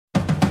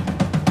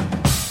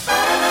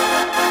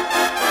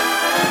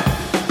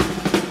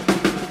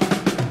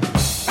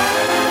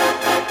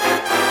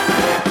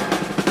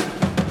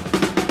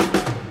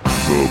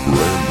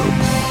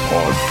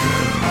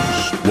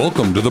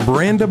Welcome to the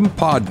Brandon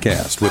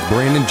Podcast with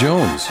Brandon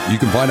Jones. You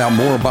can find out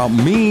more about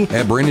me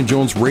at Brandon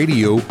Jones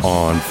Radio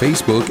on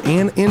Facebook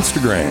and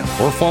Instagram,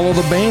 or follow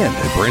the band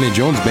at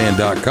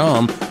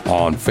BrandonJonesBand.com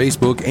on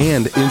Facebook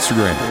and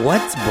Instagram.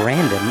 What's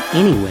Brandon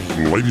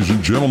anyway? Ladies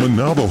and gentlemen,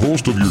 now the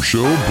host of your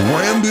show,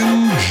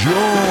 Brandon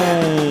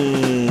Jones.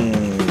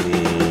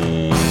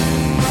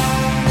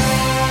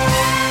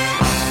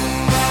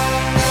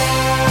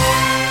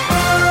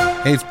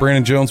 Hey, it's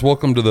Brandon Jones.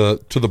 Welcome to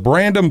the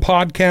Brandon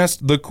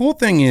Podcast. The cool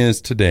thing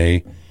is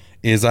today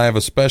is I have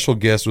a special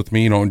guest with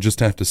me. You don't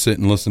just have to sit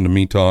and listen to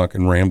me talk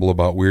and ramble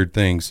about weird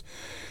things.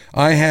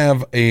 I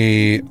have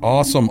a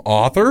awesome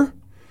author,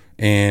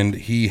 and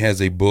he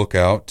has a book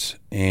out,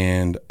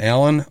 and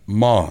Alan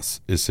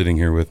Maas is sitting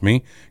here with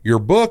me. Your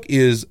book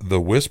is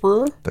The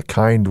Whisperer? The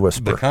Kind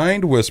Whisperer. The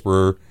Kind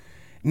Whisperer.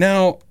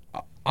 Now,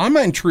 I'm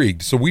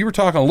intrigued. So we were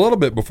talking a little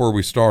bit before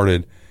we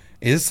started.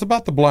 It's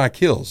about the Black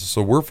Hills.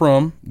 So we're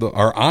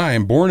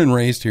I'm born and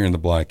raised here in the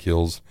Black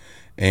Hills,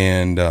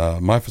 and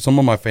some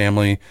of my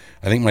family,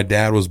 I think my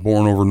dad was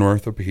born over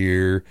north up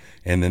here,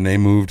 and then they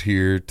moved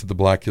here to the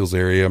Black Hills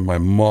area. My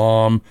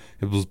mom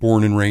was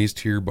born and raised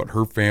here, but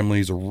her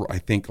family's, I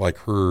think, like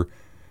her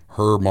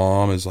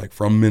mom is like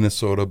from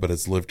Minnesota, but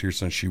has lived here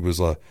since she was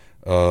a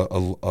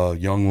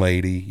young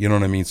lady. You know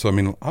what I mean? So I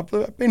mean,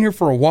 I've been here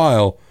for a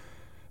while,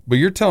 but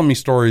you're telling me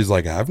stories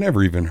like I've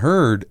never even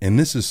heard, and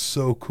this is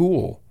so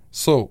cool.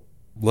 So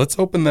let's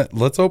open it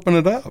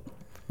up.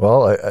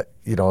 Well,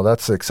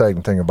 that's the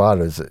exciting thing about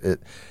it is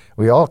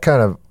we all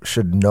kind of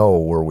should know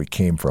where we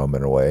came from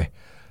in a way,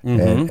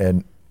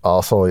 and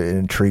also it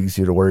intrigues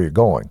you to where you're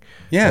going.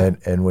 Yeah.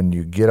 And when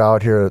you get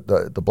out here,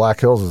 the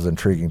Black Hills is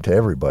intriguing to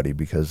everybody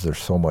because there's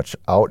so much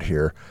out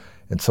here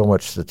and so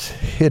much that's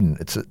hidden.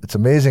 It's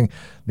amazing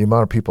the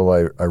amount of people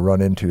I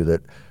run into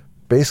that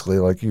basically,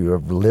 like you,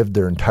 have lived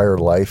their entire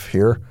life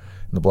here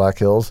in the Black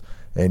Hills.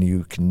 And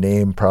you can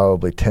name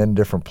probably 10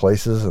 different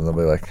places, and they'll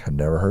be like, I've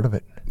never heard of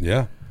it.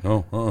 Yeah.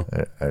 No.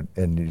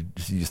 And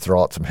you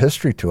throw out some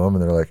history to them,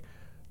 and they're like,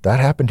 that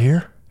happened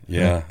here?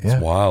 Yeah.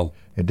 It's wild.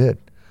 It did.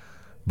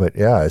 But,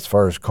 yeah, as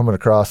far as coming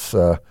across,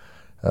 I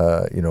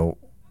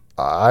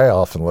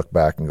often look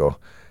back and go,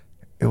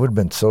 it would have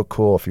been so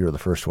cool if you were the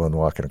first one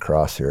walking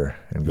across here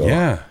and go,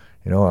 yeah.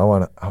 I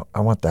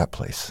want that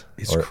place.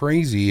 It's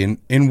crazy,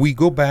 and we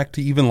go back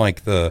to even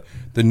like the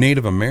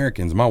Native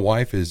Americans. My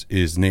wife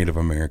is Native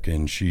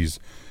American. She's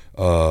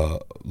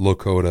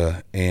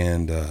Dakota,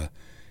 and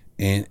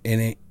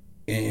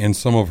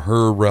some of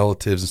her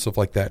relatives and stuff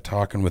like that.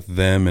 Talking with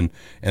them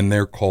and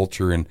their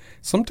culture, and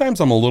sometimes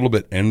I'm a little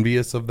bit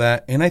envious of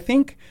that. And I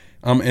think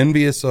I'm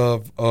envious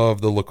of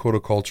the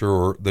Lakota culture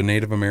or the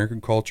Native American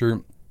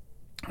culture.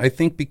 I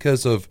think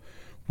because of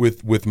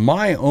with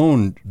my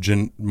own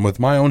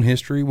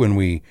history, when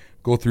we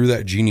go through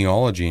that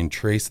genealogy and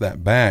trace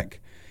that back,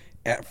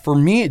 for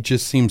me it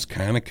just seems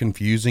kind of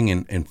confusing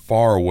and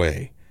far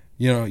away.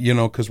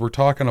 Because we're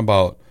talking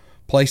about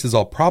places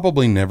I'll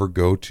probably never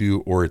go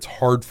to, or it's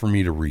hard for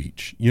me to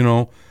reach.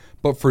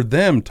 But for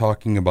them,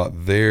 talking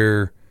about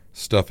their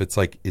stuff, it's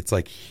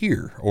like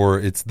here, or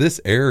it's this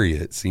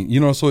area. It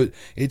seems, so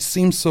it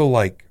seems so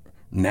like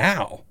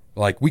now.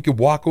 Like we could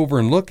walk over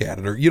and look at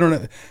it, or you don't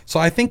know. So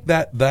I think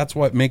that's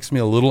what makes me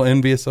a little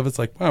envious of it. It's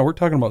like, wow, we're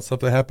talking about stuff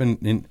that happened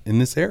in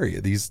this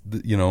area.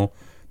 The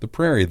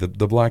prairie, the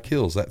Black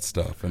Hills, that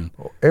stuff. And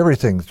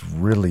everything's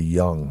really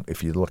young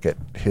if you look at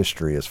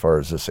history as far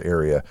as this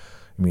area.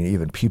 I mean,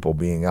 even people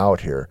being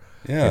out here.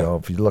 Yeah.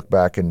 If you look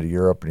back into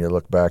Europe and you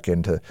look back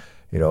into,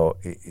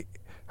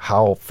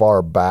 how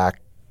far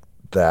back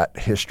that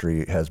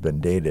history has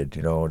been dated.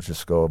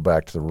 Just go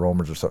back to the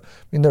Romans or something.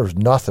 I mean, there was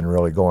nothing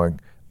really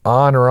going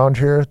on around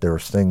here. There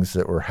was things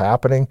that were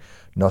happening,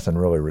 nothing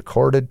really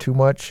recorded too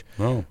much.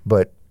 Oh.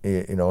 But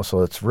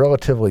so it's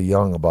relatively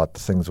young about the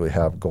things we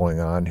have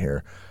going on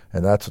here,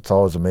 and that's what's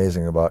always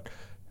amazing about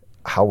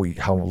how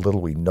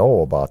little we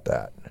know about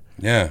that.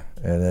 Yeah.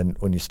 And then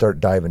when you start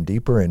diving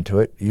deeper into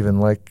it, even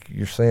like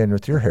you're saying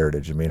with your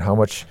heritage, I mean, how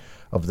much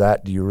of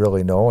that do you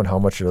really know, and how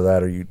much of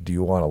that do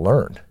you want to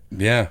learn?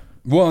 Yeah.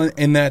 Well,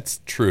 and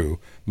that's true.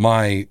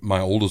 My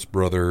oldest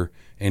brother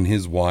and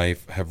his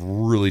wife have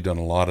really done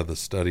a lot of the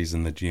studies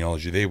in the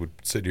genealogy. They would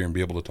sit here and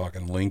be able to talk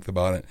in length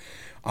about it.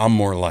 I'm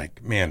more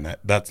like, man,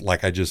 that's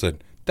like I just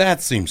said,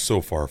 that seems so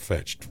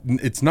far-fetched.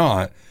 It's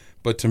not,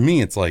 but to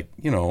me, it's like,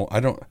 I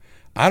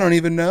don't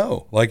even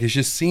know. Like, it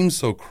just seems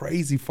so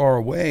crazy far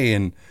away,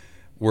 and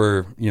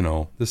where,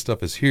 this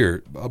stuff is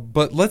here.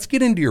 But let's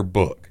get into your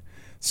book.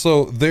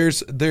 So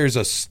there's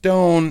a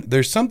stone,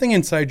 there's something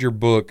inside your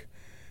book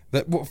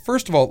that, well,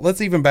 first of all,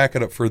 let's even back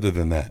it up further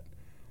than that.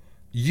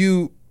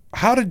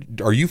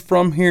 Are you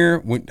from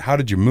here? How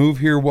did you move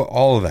here? What,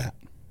 all of that?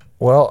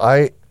 Well,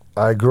 I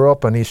grew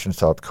up in eastern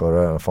South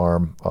Dakota on a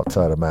farm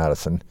outside of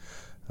Madison.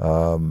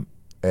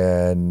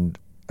 And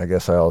I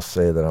guess I always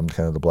say that I'm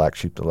kind of the black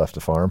sheep that left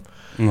the farm.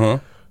 Uh-huh.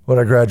 When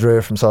I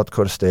graduated from South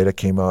Dakota State, I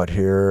came out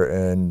here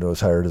and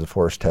was hired as a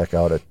forest tech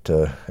out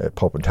at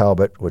Pope and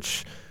Talbot,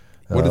 which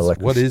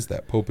What is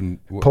that? Pope and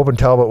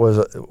Talbot was,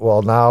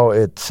 now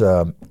it's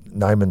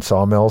Nyman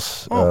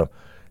Sawmills.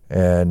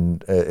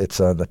 and it's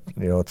on the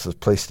it's a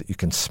place that you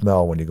can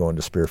smell when you go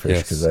into spearfish,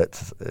 because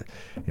that's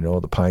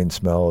the pine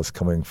smell is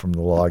coming from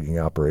the logging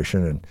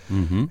operation,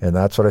 and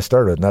that's what I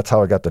started, and that's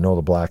how I got to know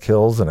the Black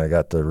Hills, and I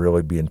got to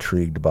really be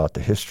intrigued about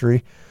the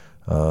history.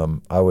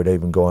 I would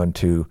even go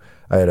into,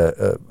 I had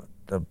a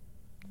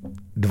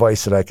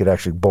device that I could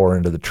actually bore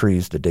into the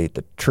trees to date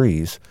the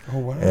trees. Oh,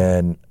 wow.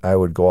 And I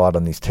would go out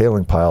on these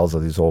tailing piles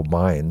of these old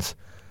mines,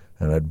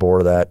 and I'd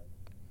bore that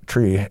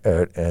tree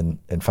and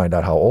find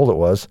out how old it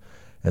was.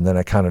 And then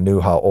I kind of knew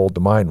how old the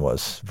mine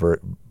was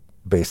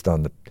based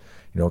on the,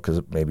 because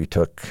it maybe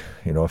took,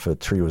 if a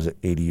tree was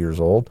 80 years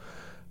old,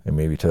 it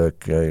maybe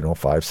took,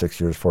 5-6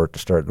 years for it to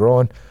start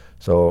growing.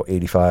 So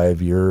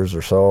 85 years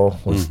or so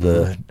was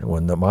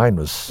when the mine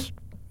was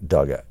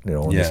dug at,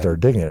 when they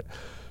started digging it.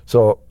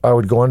 So I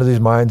would go into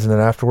these mines, and then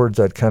afterwards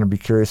I'd kind of be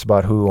curious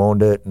about who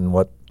owned it and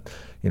what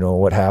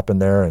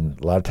happened there. And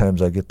a lot of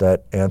times I get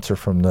that answer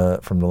from the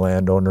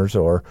landowners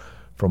or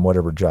from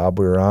whatever job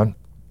we were on.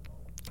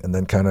 And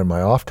then kind of in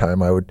my off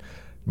time, I would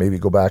maybe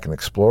go back and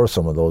explore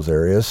some of those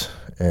areas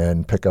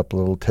and pick up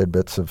little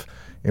tidbits of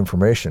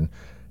information.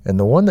 And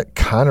the one that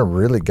kind of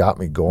really got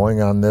me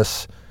going on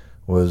this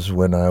was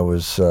when I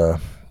was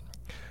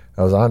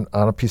on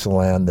a piece of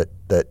land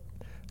that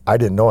I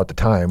didn't know at the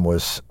time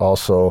was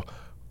also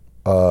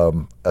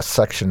a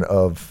section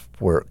of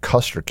where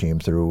Custer came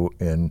through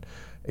in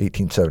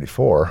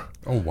 1874.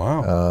 Oh,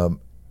 wow.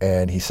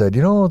 And he said,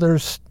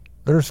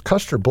 there's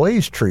Custer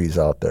blaze trees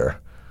out there.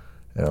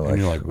 And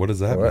you're like, what does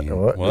that mean?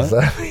 What does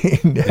that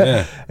mean?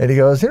 Yeah. And he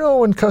goes,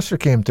 when Custer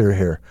came through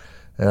here,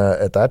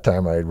 at that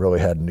time I really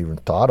hadn't even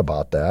thought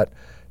about that.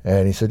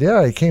 And he said,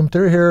 yeah, he came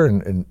through here,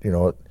 and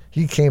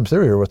he came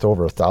through here with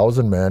over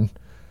 1,000 men,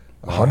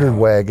 100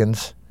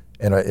 wagons,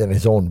 and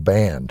his own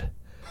band.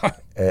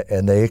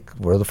 And they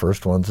were the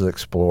first ones to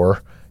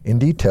explore in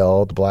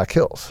detail the Black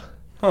Hills.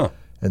 Huh.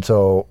 And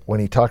so when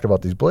he talked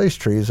about these blaze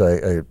trees,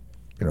 I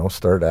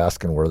started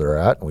asking where they're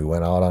at, and we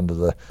went out onto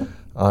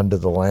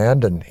the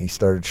land, and he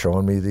started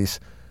showing me these,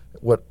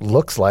 what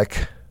looks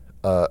like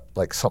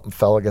something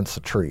fell against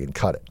a tree and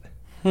cut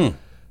it.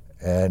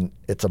 And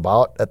it's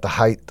about at the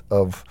height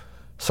of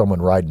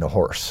someone riding a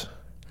horse.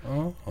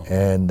 Oh.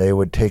 And they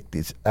would take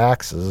these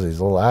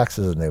little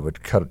axes, and they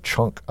would cut a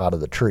chunk out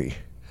of the tree.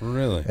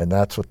 Really? And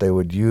that's what they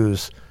would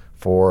use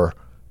for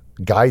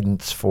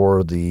guidance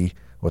for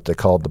what they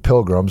called the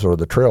pilgrims or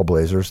the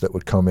trailblazers that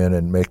would come in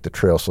and make the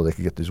trail so they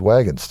could get these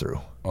wagons through.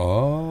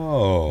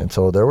 Oh. And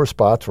so there were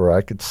spots where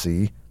I could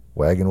see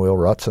wagon wheel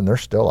ruts, and they're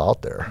still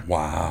out there.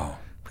 Wow.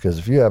 Because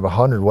if you have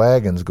 100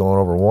 wagons going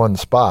over one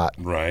spot,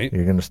 right,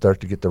 you're going to start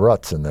to get the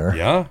ruts in there.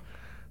 Yeah.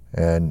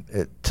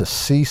 And to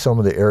see some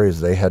of the areas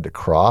they had to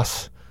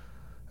cross,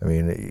 I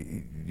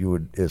mean,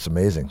 it's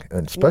amazing.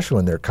 And especially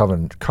when they're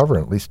covering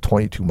at least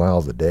 22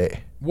 miles a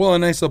day. Well,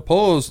 and I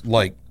suppose,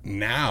 like,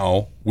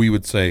 now we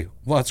would say,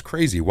 well, that's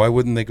crazy. Why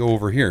wouldn't they go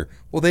over here?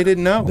 Well, they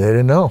didn't know. They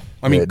didn't know.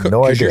 I mean, no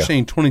because idea. you're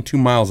saying 22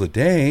 miles a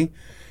day.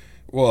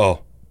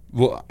 Well,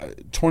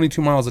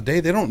 22 miles a day,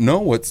 they don't know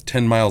what's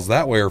 10 miles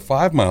that way or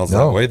 5 miles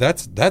that way.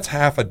 That's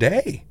half a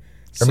day.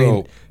 So, I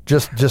mean,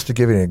 just to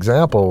give you an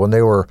example, when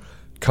they were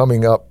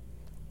coming up,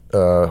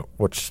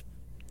 which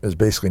is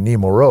basically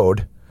Nemo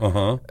Road,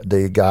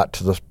 they got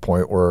to the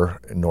point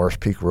where North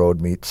Peak Road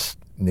meets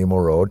Nemo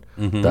Road.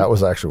 That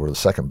was actually where the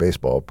second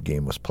baseball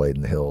game was played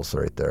in the hills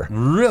right there.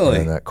 Really?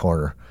 In that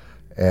corner.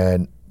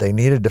 And they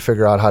needed to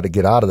figure out how to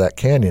get out of that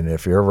canyon. And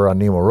if you're ever on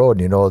Nemo Road,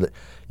 and you know that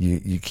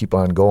you keep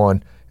on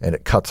going and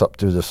it cuts up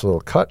through this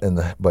little cut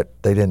but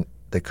they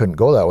couldn't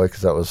go that way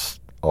because that was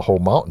a whole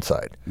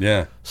mountainside.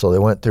 Yeah. So they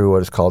went through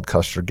what is called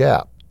Custer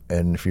Gap.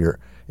 And if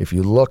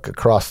you look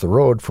across the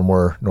road from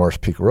where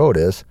North Peak Road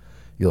is,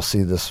 you'll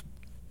see this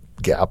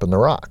gap in the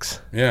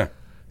rocks. Yeah.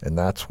 And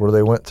that's where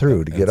they went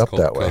through to get up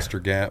that way. Custer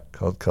Gap.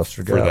 Called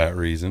Custer Gap. For that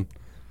reason.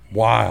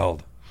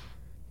 Wild.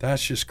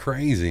 That's just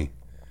crazy.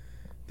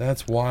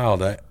 That's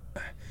wild.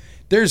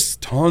 There's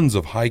tons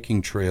of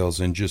hiking trails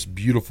and just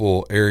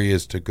beautiful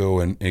areas to go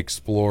and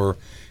explore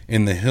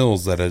in the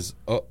hills that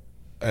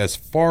as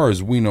far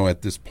as we know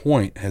at this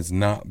point has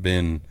not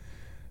been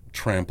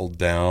trampled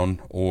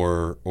down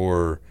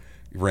or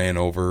ran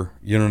over.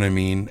 You know what I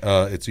mean?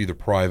 It's either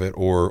private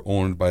or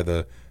owned by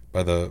the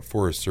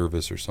Forest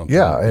Service or something.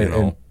 Yeah,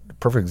 and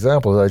perfect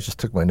example is I just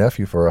took my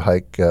nephew for a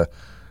hike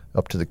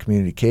up to the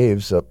community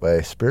caves up by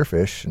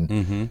Spearfish,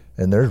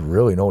 and there's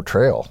really no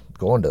trail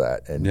going to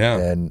that. And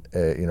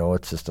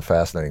it's just a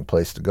fascinating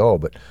place to go.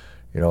 But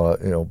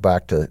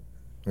back to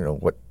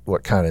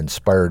what kind of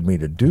inspired me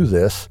to do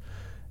this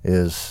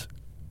is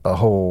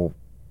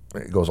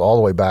it goes all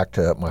the way back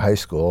to my high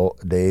school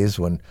days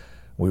when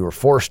we were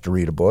forced to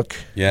read a book.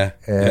 Yeah.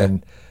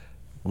 And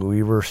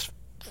we were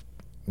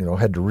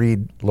had to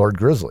read Lord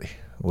Grizzly,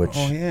 which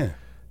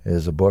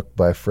is a book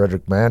by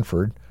Frederick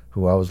Manford,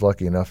 who I was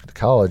lucky enough at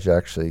college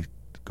actually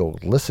to go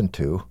listen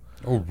to.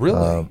 Oh,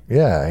 really?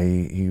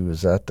 He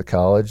was at the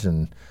college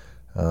and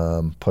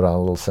put on a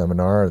little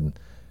seminar, and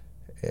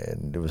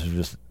it was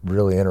just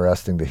really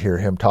interesting to hear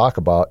him talk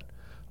about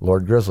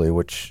Lord Grizzly,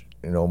 which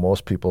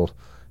most people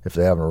if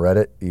they haven't read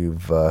it,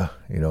 you've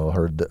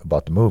heard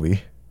about the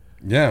movie.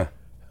 Yeah.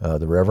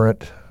 The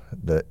Reverend.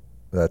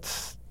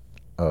 That's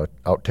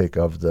outtake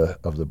of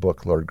the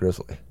book Lord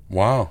Grizzly.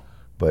 Wow.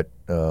 But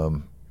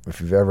if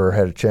you've ever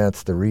had a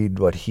chance to read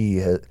what he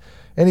had,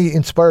 and he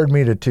inspired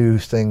me to do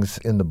things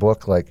in the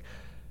book like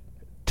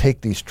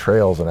take these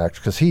trails and actually,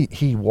 because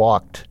he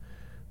walked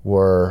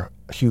where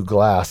Hugh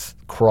Glass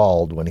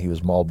crawled when he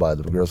was mauled by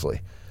the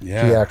grizzly.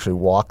 Yeah. He actually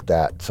walked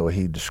that, so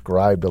he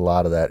described a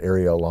lot of that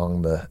area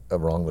along the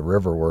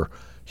river where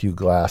Hugh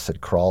Glass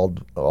had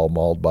crawled, all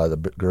mauled by the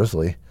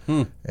grizzly.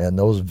 And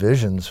those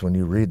visions, when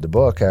you read the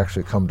book,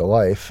 actually come to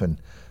life,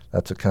 and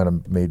that's what kind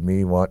of made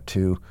me want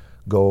to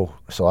go.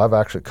 So I've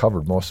actually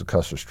covered most of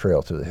Custer's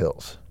Trail through the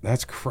hills.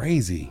 That's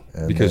crazy,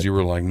 And because you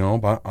were like, no,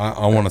 but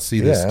I want to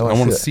see this. Yeah, I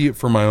want to see it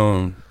for my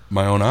own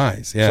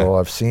eyes. Yeah. So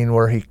I've seen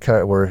where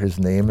where his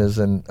name is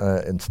in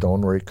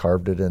stone, where he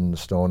carved it in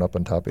stone up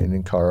on top of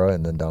Indian Cara,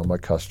 and then down by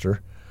Custer.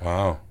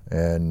 Wow.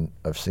 And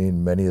I've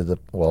seen many of the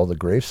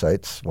grave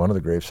sites. One of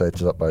the grave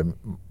sites is up by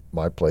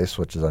my place,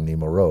 which is on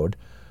Nemo Road.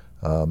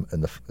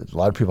 And a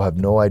lot of people have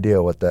no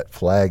idea what that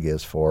flag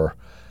is for.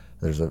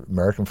 There's an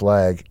American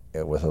flag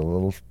with a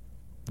little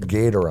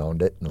gate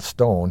around it and a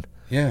stone.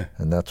 Yeah.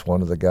 And that's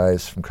one of the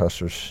guys from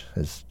Custer's,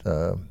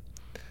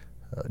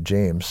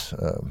 James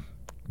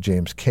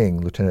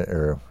King,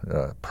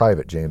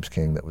 Private James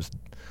King,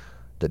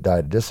 that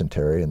died of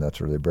dysentery, and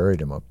that's where they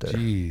buried him up there.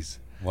 Jeez.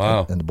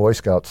 Wow. And the Boy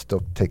Scouts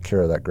still take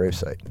care of that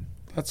gravesite.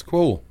 That's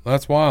cool.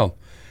 That's wild.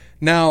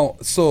 Now,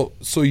 so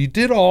you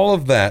did all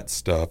of that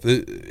stuff.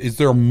 Is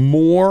there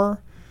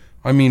more?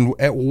 I mean,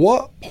 at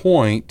what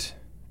point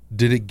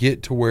did it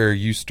get to where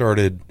you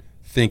started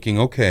thinking,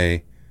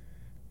 okay,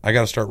 I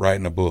got to start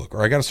writing a book,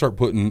 or I got to start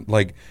putting,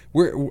 like,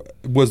 where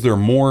was there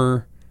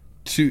more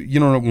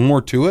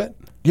to it?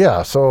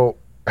 Yeah. So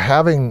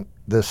having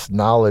this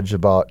knowledge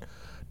about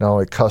not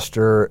only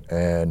Custer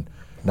and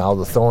now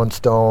the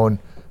Thornstone,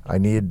 I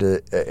needed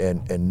to,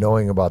 and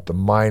knowing about the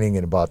mining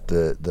and about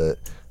the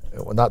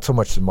well, not so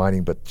much the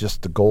mining, but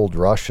just the gold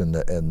rush and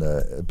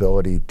the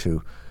ability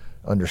to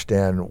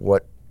understand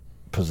what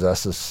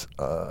possesses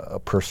a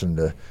person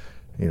to,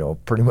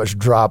 pretty much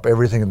drop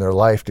everything in their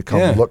life to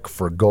come look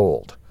for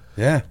gold.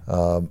 Yeah.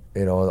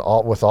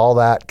 With all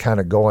that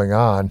kind of going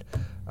on,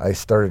 I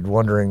started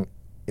wondering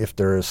if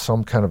there is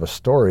some kind of a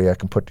story I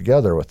can put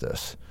together with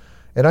this.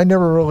 And I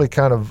never really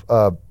kind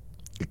of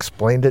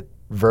explained it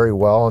very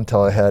well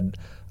until I had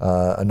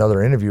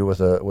another interview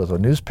with a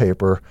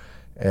newspaper,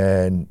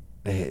 and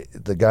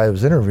the guy who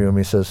was interviewing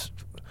me says,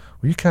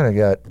 well, you kind of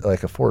got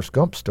like a Forrest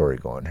Gump story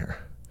going here.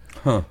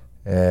 Huh.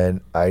 And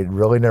I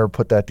really never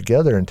put that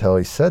together until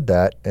he said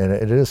that, and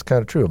it is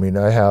kind of true. I mean,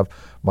 I have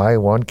my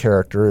one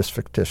character is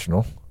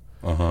fictional,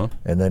 and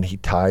then he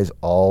ties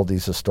all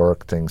these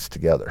historic things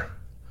together.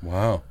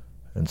 Wow.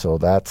 And so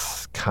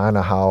that's kind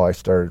of how I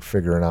started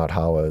figuring out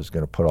how I was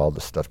going to put all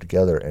this stuff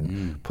together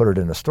and put it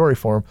in a story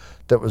form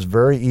that was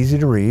very easy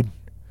to read.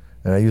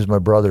 And I use my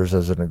brothers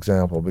as an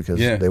example because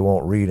they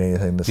won't read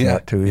anything that's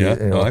not too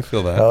easy. No, I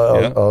feel that.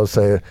 I'll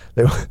say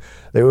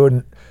they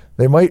wouldn't.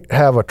 They might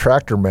have a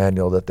tractor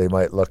manual that they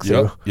might look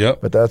through.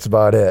 Yep. But that's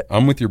about it.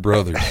 I'm with your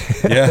brothers.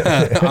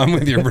 Yeah, I'm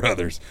with your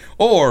brothers.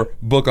 Or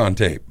book on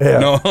tape. Yeah.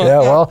 No. Yeah.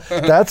 Well,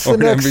 that's the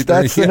next. MP3.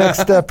 That's the next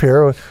step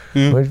here.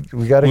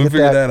 We got to get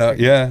figure that out.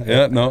 Yeah.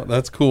 Yeah. No,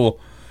 that's cool.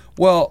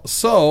 Well,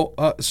 so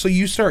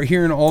you start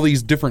hearing all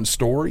these different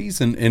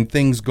stories and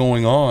things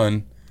going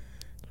on,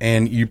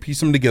 and you piece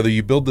them together.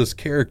 You build this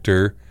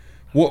character.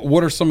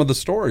 What are some of the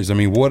stories? I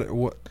mean,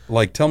 what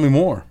like tell me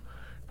more.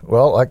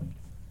 Well,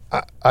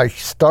 I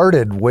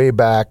started way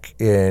back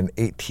in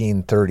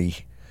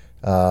 1830,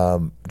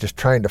 just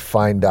trying to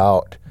find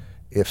out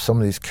if some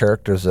of these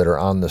characters that are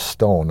on the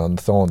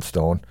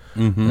Thornstone,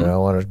 and I don't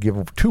want to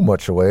give too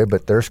much away,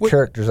 but there's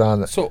characters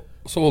on the... So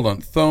hold on,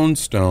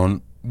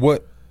 Thornstone,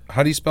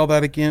 how do you spell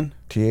that again?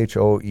 Thon.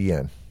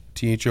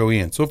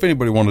 Thon. So if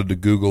anybody wanted to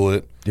Google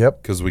it,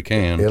 because we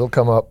can. It'll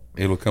come up.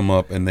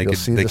 And they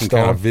can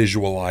kind of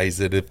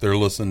visualize it if they're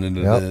listening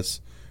to this.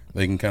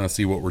 They can kind of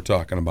see what we're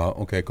talking about.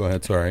 Okay, go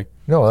ahead. Sorry.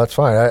 No, that's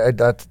fine.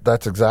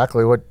 That's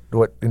exactly what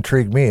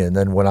intrigued me. And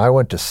then when I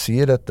went to see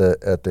it at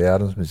the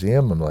Adams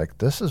Museum, I'm like,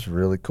 this is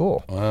really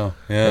cool. Wow.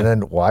 Yeah. And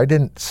then why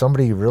didn't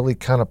somebody really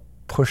kind of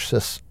push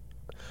this?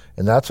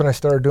 And that's when I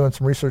started doing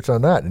some research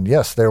on that. And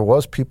yes, there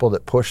was people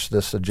that pushed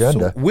this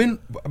agenda. So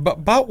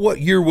about what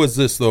year was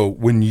this though?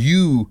 When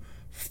you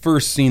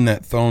first seen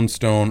that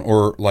Thornstone,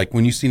 or like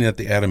when you seen it at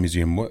the Adams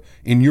Museum?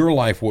 In your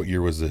life, what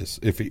year was this?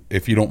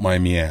 If you don't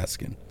mind me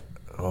asking.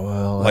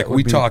 Well, like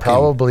we talking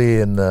probably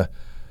in the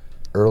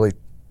early,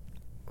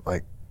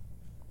 like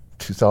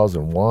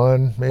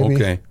 2001, maybe.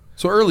 Okay,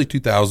 so early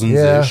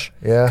 2000s-ish,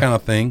 yeah, kind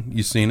of thing.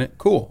 You seen it?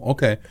 Cool.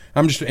 Okay,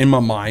 I'm just in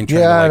my mind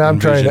trying and I'm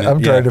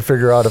trying to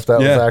figure out if that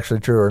was actually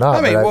true or not.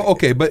 I mean,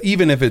 okay, but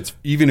even if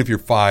you're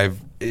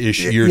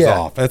 5-ish years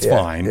off, that's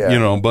fine.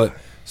 Yeah. But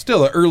still,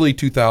 the early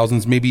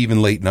 2000s, maybe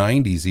even late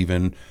 90s,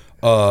 even.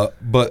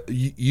 But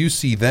you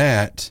see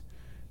that.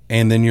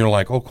 And then you're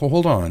like, oh,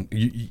 hold on.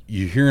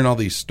 You're hearing all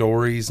these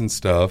stories and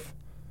stuff.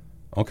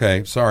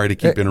 Okay, sorry to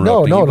keep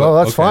interrupting. No,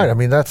 that's okay. fine. I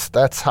mean,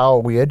 that's how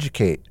we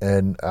educate,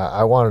 and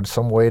I wanted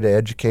some way to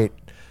educate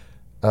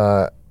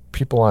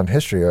people on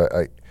history.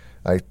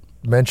 I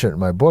mentioned in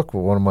my book,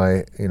 one of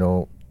my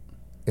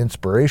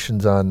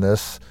inspirations on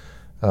this.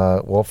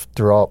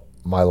 Throughout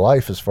my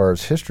life, as far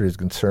as history is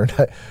concerned,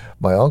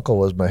 my uncle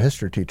was my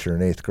history teacher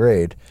in 8th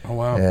grade. Oh,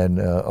 wow. And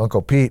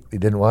Uncle Pete, he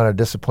didn't want to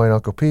disappoint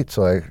Uncle Pete,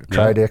 so I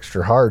tried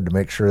extra hard to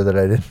make sure that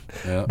I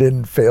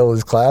didn't fail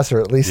his class, or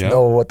at least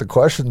know what the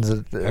questions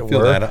were. I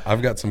feel that.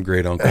 I've got some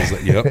great uncles.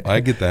 Yep, I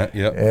get that.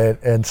 Yep.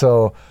 And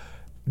so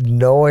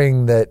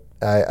knowing that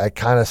I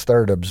kind of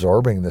started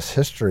absorbing this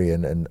history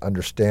and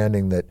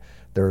understanding that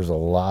there was a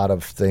lot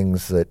of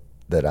things that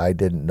I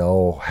didn't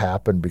know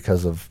happened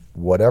because of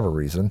whatever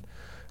reason.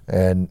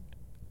 And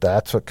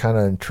that's what kind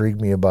of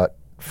intrigued me about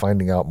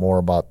finding out more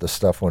about this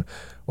stuff. When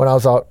I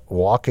was out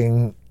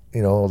walking,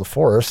 the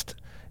forest,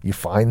 you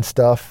find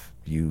stuff,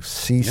 you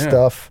see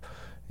stuff,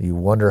 you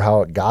wonder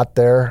how it got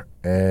there,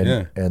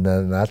 and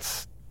then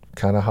that's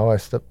kind of how I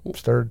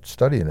started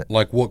studying it.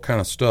 Like what kind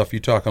of stuff?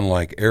 You talking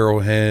like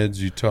arrowheads?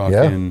 You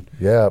talking?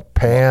 Yeah,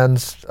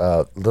 pans,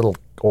 little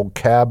old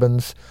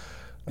cabins,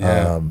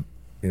 even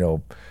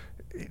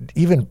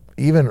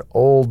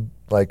old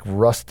like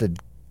rusted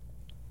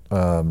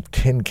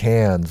tin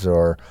cans,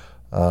 or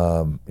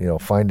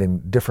finding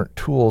different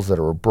tools that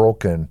were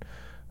broken,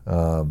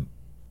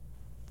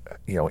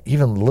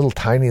 even little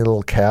tiny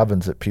little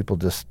cabins that people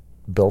just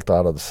built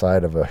out of the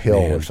side of a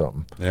hill or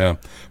something. Yeah.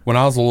 When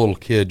I was a little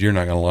kid, you're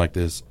not gonna like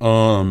this.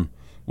 When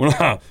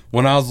I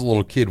was a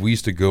little kid, we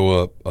used to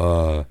go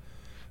up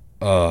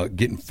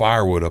getting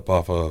firewood up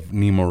off of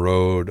Nemo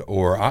Road,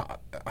 or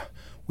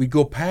we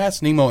go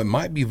past Nemo. It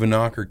might be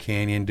Vinaker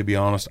Canyon, to be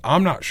honest.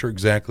 I'm not sure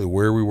exactly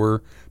where we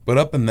were, but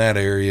up in that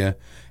area,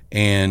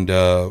 and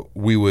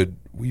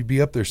we'd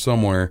be up there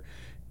somewhere,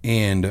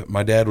 and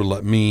my dad would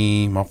let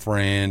me, my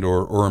friend,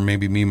 or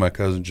maybe me and my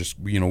cousin, just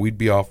we'd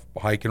be off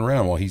hiking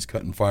around while he's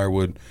cutting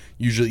firewood,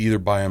 usually either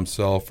by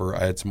himself, or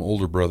I had some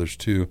older brothers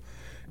too,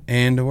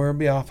 and we'd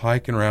be off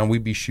hiking around.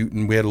 We'd be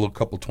shooting. We had a little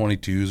couple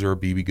 22s or a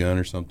BB gun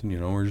or something.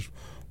 We're just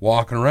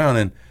walking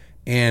around,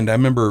 and I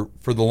remember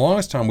for the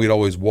longest time we'd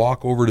always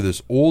walk over to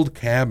this old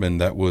cabin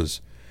that was,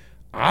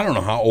 I don't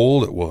know how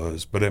old it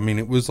was, but I mean,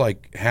 it was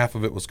like half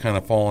of it was kind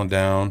of falling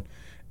down.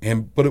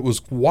 But it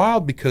was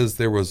wild because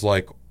there was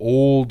like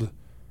old,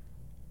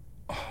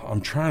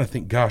 I'm trying to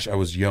think, gosh, I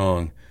was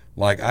young,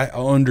 like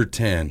under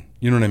 10,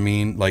 you know what I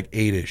mean? Like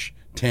 8-ish,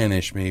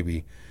 10-ish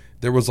maybe.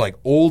 There was like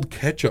old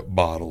ketchup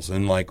bottles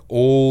and like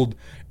old,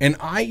 and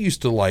I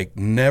used to like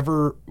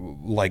never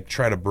like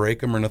try to break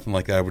them or nothing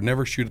like that. I would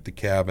never shoot at the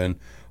cabin.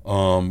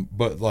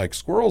 But like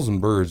squirrels and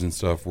birds and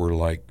stuff were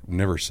like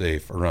never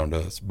safe around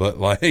us, but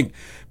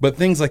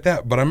things like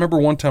that. But I remember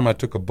one time I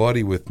took a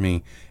buddy with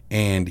me,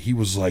 and he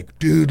was like,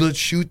 dude, let's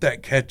shoot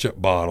that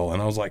ketchup bottle.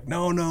 And I was like,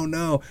 no.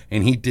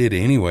 And he did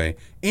anyway.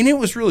 And it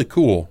was really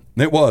cool.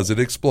 It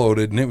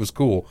exploded and it was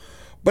cool.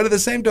 But at the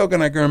same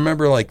token, I can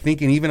remember like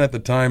thinking, even at the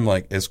time,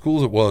 like as cool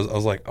as it was, I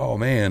was like, oh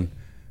man,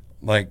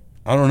 like,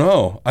 I don't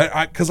know.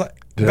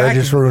 Did I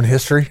just ruin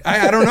history?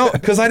 I don't know,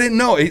 because I didn't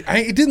know. It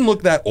didn't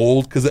look that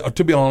old, because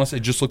to be honest,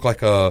 it just looked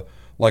like a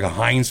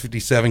Heinz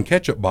 57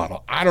 ketchup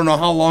bottle. I don't know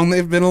how long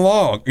they've been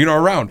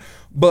around.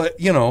 But,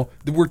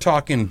 we're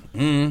talking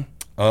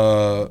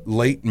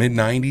late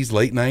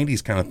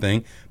 90s kind of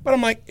thing. But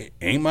I'm like, it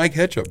ain't my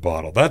ketchup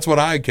bottle. That's what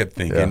I kept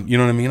thinking. Yeah. You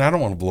know what I mean? I don't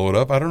want to blow it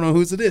up. I don't know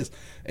whose it is.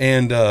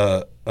 And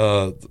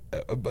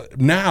but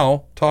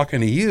now, talking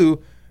to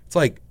you, it's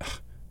like,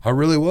 I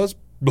really was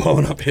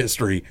blowing up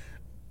history.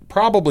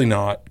 Probably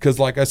not, because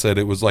like I said,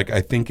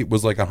 I think it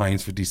was like a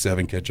Heinz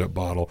 57 ketchup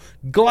bottle.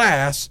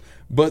 Glass,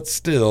 but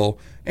still.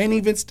 And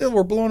even still,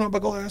 we're blowing up a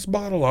glass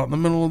bottle out in the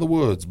middle of the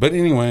woods. But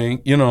anyway,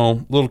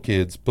 little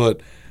kids. But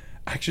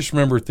I just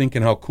remember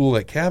thinking how cool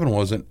that cabin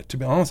was. And to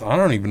be honest, I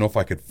don't even know if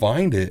I could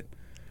find it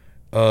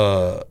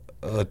to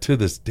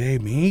this day.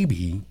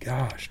 Maybe.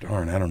 Gosh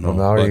darn, I don't know.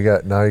 Well,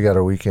 now you got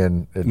a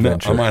weekend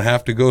adventure. I might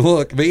have to go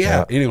look. But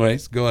yeah.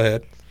 Anyways, go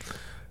ahead.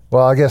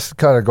 Well, I guess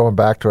kind of going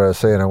back to what I was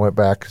saying, I went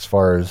back as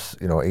far as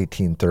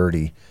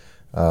 1830,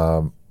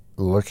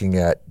 looking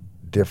at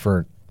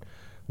different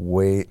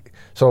way.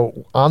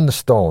 So on the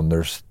stone,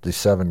 there's the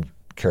 7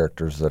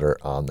 characters that are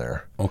on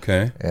there.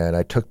 Okay. And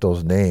I took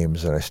those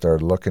names and I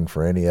started looking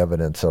for any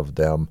evidence of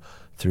them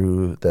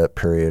through that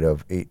period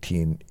of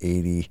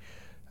 1880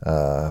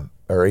 or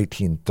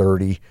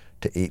 1830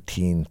 to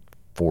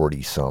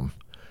 1840 some.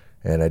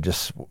 And I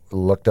just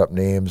looked up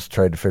names,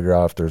 tried to figure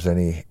out if there's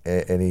any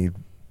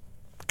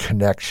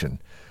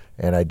connection,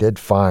 and I did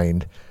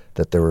find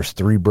that there was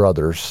 3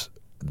 brothers.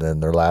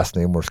 Then their last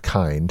name was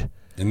Kind.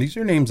 And these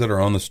are names that are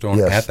on the stone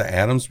at the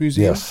Adams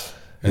Museum?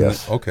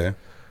 Yes. Okay.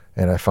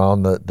 And I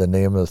found the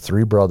name of the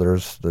 3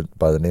 brothers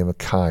by the name of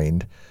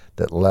Kind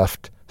that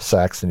left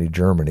Saxony,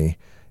 Germany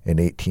in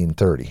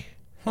 1830.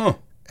 Huh.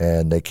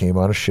 And they came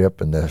on a ship,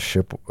 and the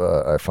ship,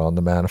 I found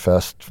the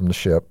manifest from the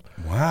ship.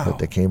 Wow. That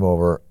they came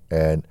over,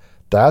 and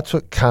that's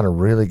what kind of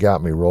really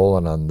got me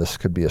rolling on this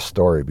could be a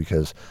story,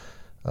 because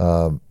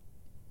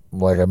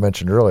like I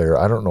mentioned earlier,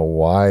 I don't know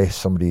why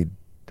somebody,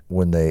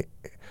 when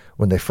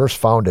they first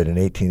found it in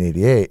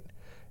 1888,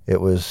 it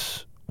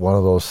was one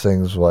of those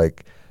things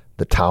like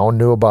the town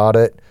knew about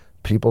it,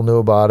 people knew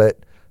about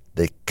it.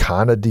 They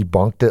kind of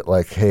debunked it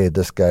like, hey,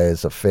 this guy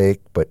is a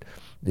fake. But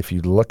if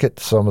you look at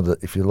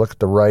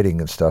the writing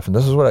and stuff, and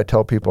this is what I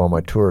tell people on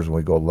my tours when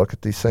we go look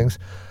at these things,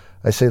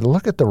 I say,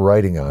 look at the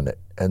writing on it,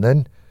 and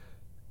then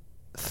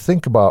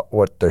think about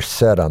what they're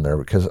said on there,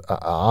 because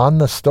on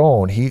the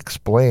stone, he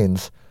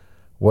explains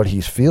what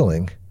he's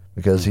feeling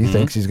because he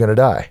thinks he's going to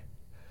die.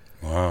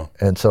 Wow.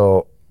 And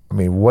so, I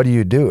mean, what do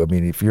you do? I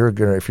mean, if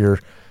you're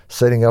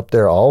sitting up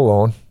there all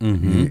alone,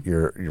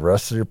 your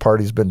rest of your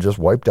party's been just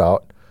wiped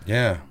out.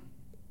 Yeah.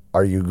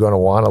 Are you going to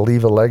want to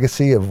leave a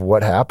legacy of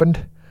what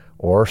happened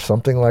or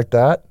something like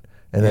that?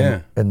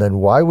 And then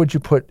why would you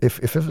put, if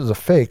it was a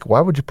fake,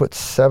 why would you put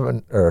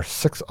 7 or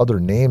 6 other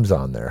names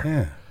on there?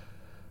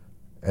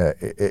 Yeah.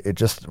 It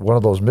just one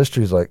of those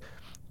mysteries. Like,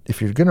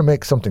 if you're going to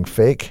make something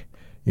fake,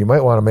 you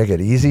might want to make it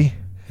easy.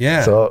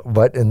 Yeah. So,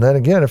 and then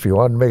again, if you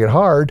wanted to make it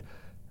hard,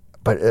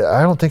 but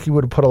I don't think he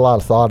would have put a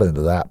lot of thought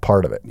into that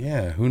part of it.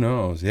 Yeah. Who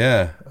knows?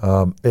 Yeah.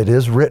 It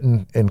is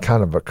written in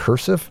kind of a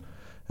cursive,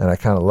 and I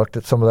kind of looked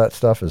at some of that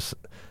stuff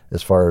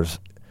as far as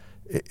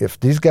if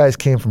these guys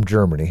came from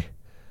Germany,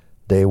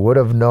 they would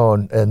have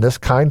known. And this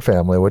Kind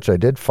family, which I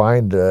did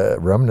find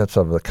remnants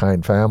of the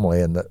Kind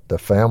family, and the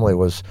family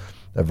was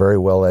a very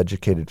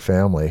well-educated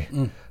family,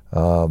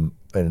 and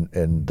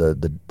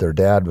their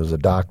dad was a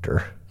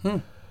doctor,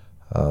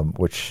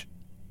 which,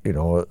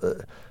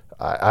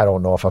 I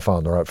don't know if I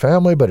found the right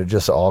family, but it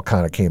just all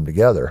kind of came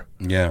together.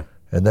 Yeah.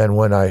 And then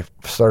when I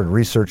started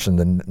researching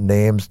the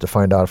names to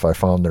find out if I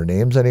found their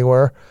names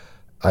anywhere,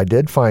 I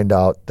did find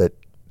out that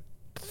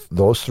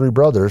those 3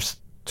 brothers,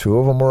 2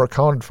 of them were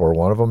accounted for.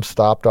 One of them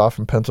stopped off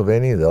in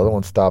Pennsylvania, the other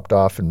one stopped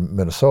off in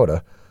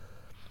Minnesota,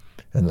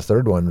 and the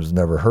third one was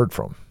never heard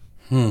from.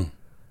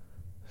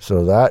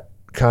 So that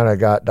kind of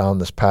got down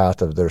this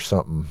path of there's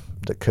something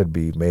that could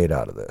be made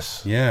out of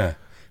this. Yeah.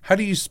 How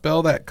do you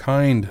spell that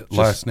Kind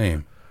last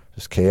name?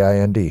 Just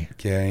K-I-N-D.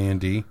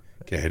 K-I-N-D.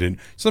 Okay, I didn't.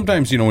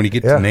 Sometimes, when you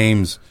get to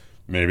names,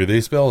 maybe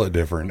they spell it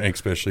different,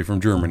 especially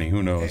from Germany.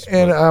 Who knows?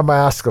 And I'm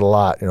asked a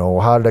lot,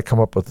 how did I come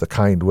up with the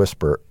Kind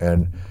Whisper?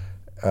 And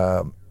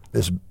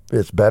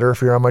it's better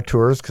if you're on my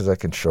tours because I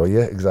can show you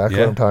exactly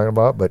what I'm talking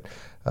about. But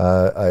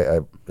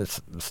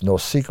it's no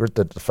secret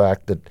that the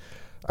fact that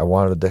I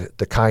wanted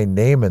the Kind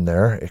name in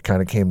there, it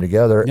kind of came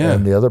together. Yeah.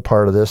 And the other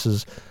part of this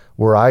is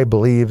where I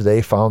believe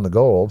they found the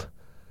gold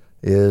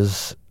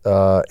is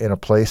in a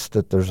place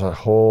that there's a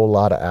whole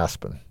lot of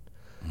aspen.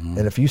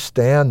 And if you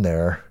stand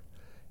there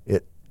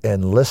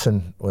and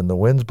listen when the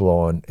wind's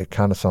blowing, it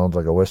kind of sounds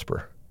like a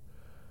whisper.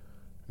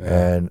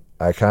 Yeah. And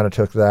I kind of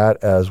took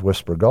that as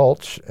Whisper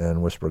Gulch,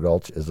 and Whisper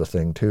Gulch is a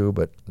thing too,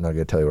 but I'm not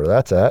going to tell you where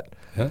that's at.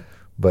 Yeah.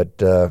 But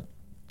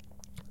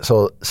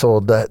so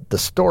the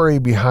story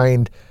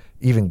behind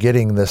even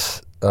getting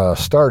this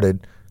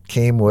started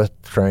came with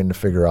trying to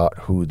figure out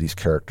who these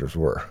characters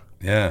were.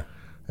 Yeah.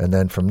 And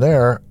then from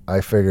there,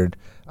 I figured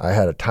I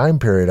had a time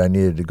period I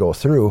needed to go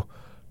through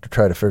to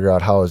try to figure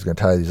out how I was going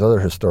to tie these other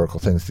historical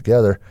things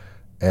together.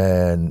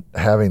 And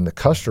having the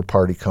Custer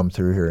Party come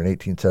through here in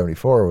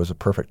 1874 was a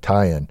perfect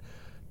tie-in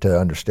to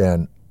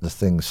understand the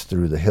things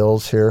through the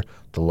hills here,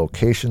 the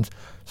locations.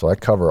 So I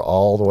cover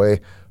all the way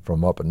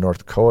from up in North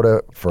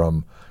Dakota,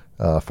 from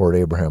Fort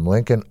Abraham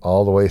Lincoln,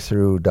 all the way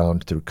down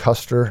through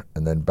Custer,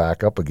 and then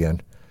back up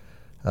again,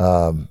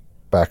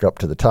 back up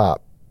to the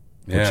top,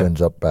 which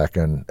ends up back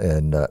in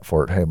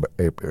Fort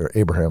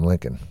Abraham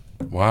Lincoln.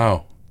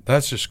 Wow.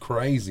 That's just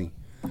crazy.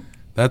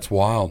 That's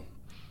wild.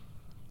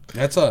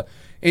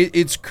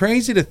 It's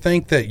crazy to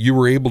think that you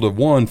were able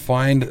to,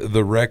 find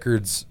the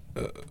records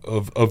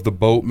of the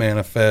boat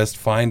manifest,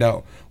 find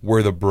out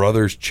where the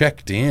brothers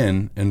checked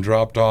in and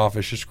dropped off.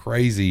 It's just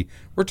crazy.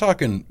 We're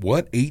talking,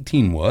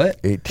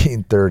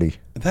 1830.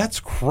 That's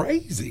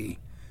crazy.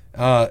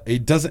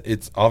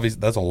 It's obvious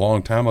that's a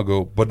long time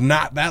ago, but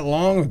not that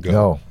long ago.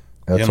 No,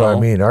 that's what I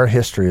mean. Our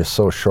history is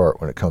so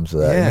short when it comes to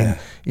that. Yeah. I mean,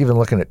 even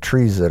looking at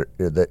trees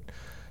that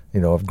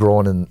have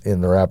grown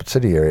in the Rapid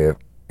City area,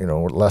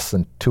 less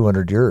than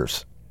 200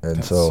 years. And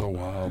that's so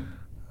wild.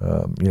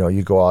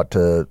 You go out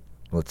to,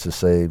 let's just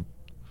say,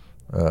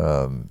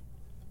 out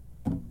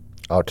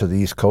to the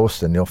East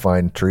Coast, and you'll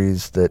find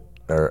trees that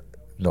are,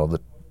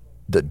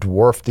 that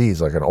dwarf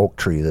these, like an oak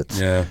tree that's,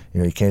 you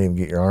can't even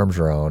get your arms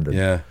around.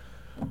 Yeah.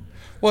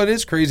 Well, it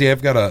is crazy.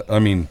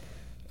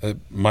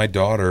 My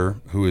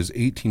daughter, who is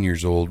 18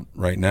 years old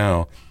right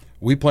now,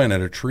 we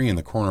planted a tree in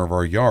the corner of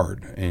our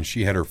yard, and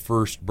she had her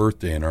first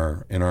birthday in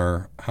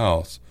our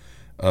house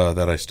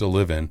that I still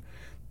live in.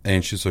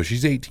 And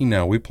she's 18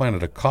 now. We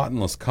planted a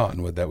cottonless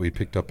cottonwood that we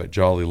picked up at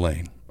Jolly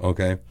Lane.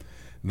 Okay,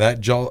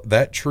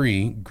 that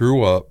tree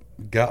grew up,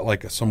 got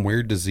like some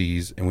weird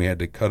disease, and we had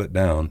to cut it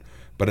down.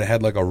 But it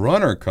had like a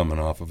runner coming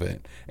off of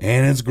it,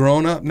 and it's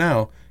grown up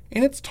now,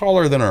 and it's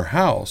taller than our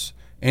house,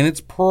 and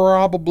it's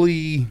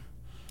probably,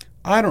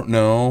 I don't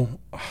know,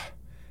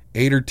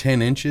 8 or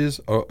 10 inches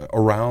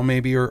around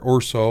maybe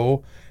or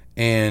so.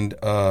 and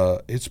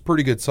it's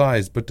pretty good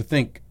size. But to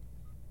think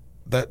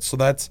that's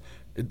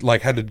it,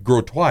 like, had to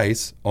grow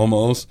twice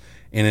almost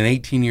in an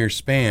 18-year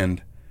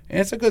span, and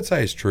it's a good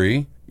sized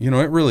tree. You know,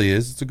 it really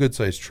is. It's a good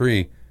sized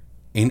tree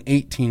in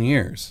 18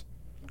 years.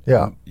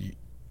 Yeah.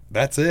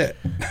 That's it.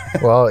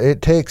 Well,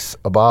 it takes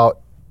about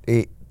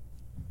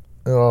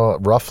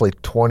roughly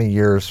 20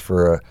 years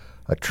for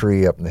a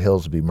tree up in the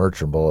hills to be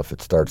merchantable if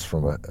it starts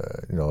from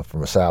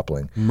a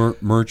sapling.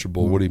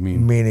 Merchantable, what do you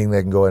mean? Meaning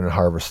they can go in and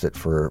harvest it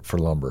for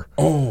lumber.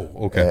 Oh,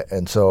 okay.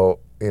 And so,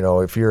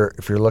 if you're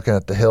looking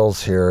at the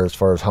hills here as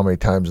far as how many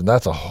times, and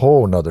that's a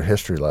whole nother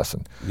history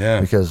lesson.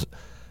 Yeah. Because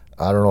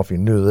I don't know if you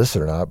knew this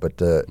or not, but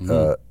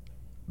the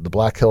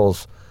Black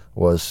Hills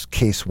was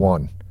case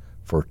one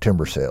for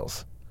timber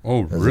sales.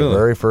 Oh, It was really? the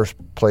very first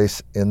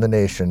place in the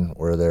nation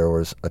where there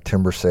was a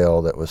timber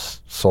sale that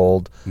was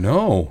sold.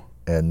 No.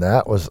 And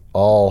that was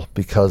all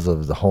because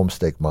of the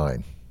Homestake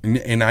mine.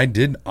 And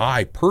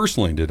I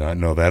personally did not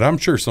know that. I'm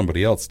sure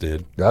somebody else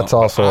did. That's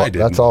I didn't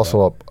that's know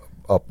also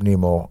up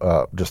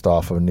Nemo, just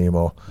off of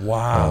Nemo.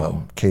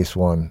 Wow. Case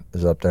one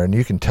is up there, and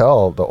you can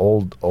tell the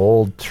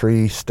old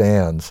tree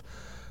stands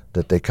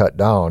that they cut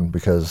down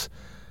because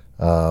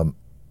the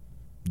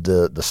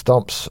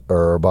stumps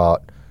are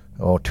about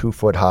 2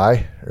 foot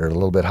high or a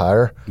little bit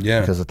higher. Yeah.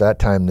 Because at that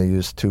time they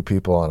used 2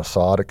 people on a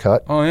saw to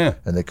cut. Oh, yeah.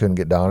 And they couldn't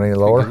get down any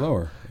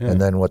lower. Yeah.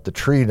 And then what the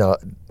tree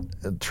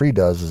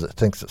does is it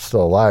thinks it's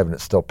still alive, and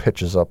it still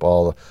pitches up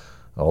all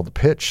the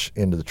pitch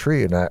into the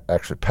tree, and that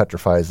actually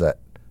petrifies that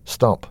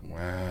stump.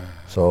 Wow.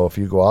 So if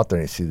you go out there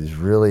and you see these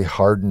really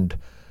hardened,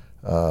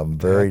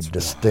 very That's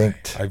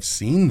distinct. why. I've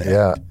seen that.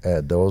 Yeah,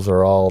 and those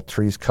are all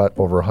trees cut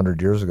over 100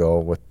 years ago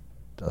with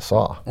a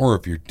saw. Or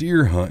if you're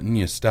deer hunting,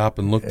 you stop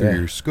and look through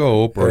your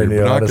scope or And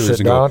your you ought to binoculars sit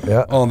and go, down,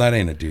 yeah. oh, that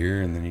ain't a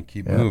deer, and then you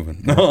keep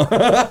moving.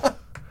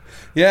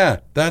 Yeah,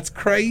 that's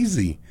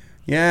crazy.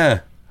 Yeah,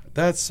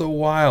 that's so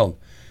wild.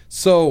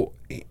 So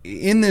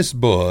in this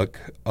book,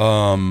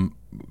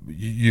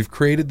 you've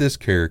created this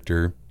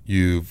character.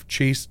 You've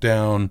chased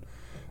down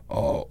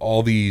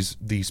all these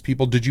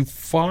people. Did you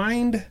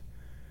find...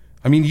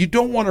 I mean, you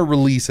don't want to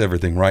release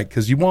everything, right?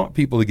 Because you want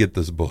people to get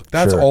this book.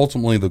 That's Sure.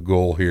 ultimately the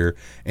goal here.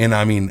 And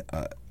I mean,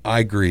 I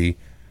agree.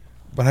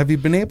 But have you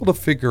been able to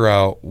figure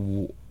out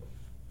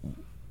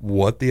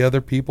what the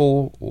other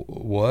people,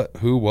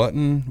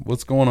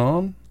 what's going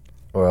on?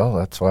 Well,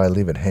 that's why I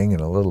leave it hanging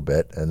a little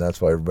bit, and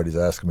that's why everybody's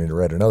asking me to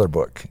write another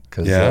book.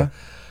 Because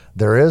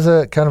there is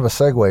a kind of a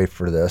segue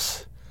for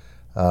this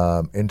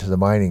into the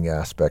mining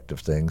aspect of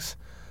things.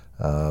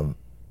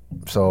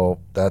 So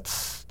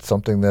that's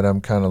something that I'm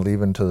kind of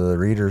leaving to the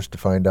readers to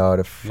find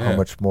out how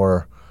much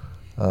more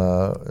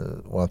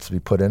wants to be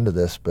put into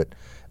this. But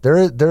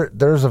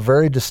there's a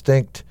very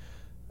distinct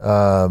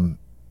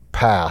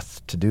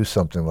path to do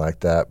something like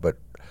that. But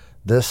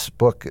this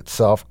book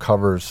itself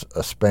covers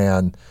a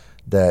span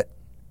that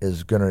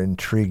is going to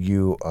intrigue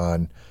you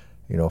on,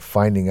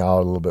 finding out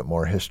a little bit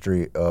more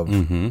history of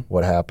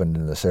what happened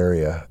in this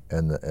area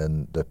and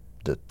the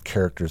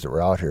characters that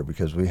were out here,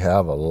 because we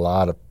have a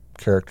lot of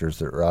characters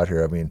that are out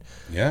here. I mean,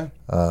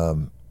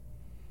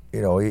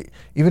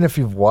 even if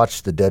you've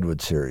watched the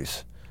Deadwood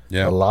series,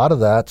 a lot of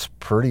that's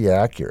pretty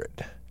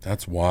accurate.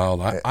 That's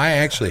wild. I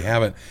actually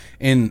haven't,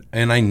 and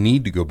I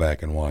need to go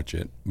back and watch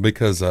it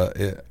because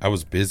I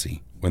was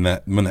busy when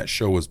that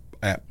show was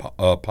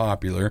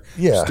popular.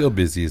 Yeah, still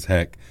busy as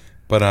heck.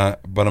 But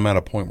I'm at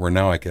a point where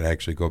now I could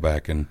actually go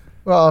back and.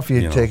 Well, if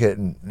you take it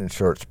in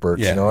short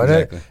spurts,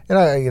 exactly. And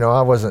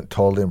I wasn't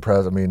totally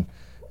impressed. I mean,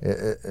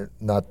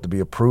 not to be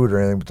a prude or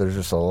anything, but there's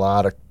just a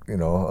lot of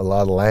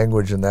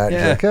language in that.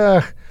 Yeah. You're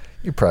like,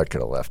 you probably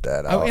could have left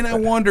that out. And I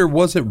wonder,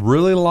 was it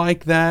really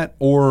like that,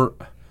 or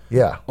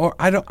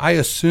I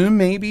assume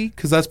maybe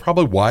because that's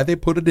probably why they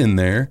put it in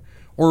there,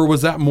 or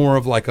was that more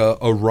of like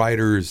a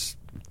writer's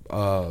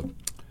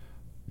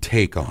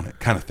take on it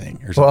kind of thing?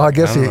 Or something? Well, I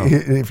guess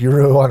if you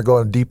really want to go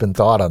in deep in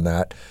thought on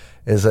that,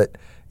 is that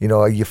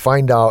you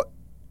find out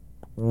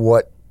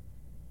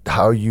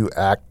how you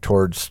act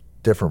towards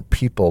different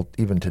people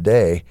even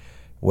today,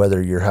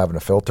 whether you're having a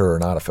filter or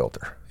not a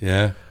filter.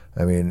 Yeah.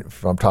 I mean,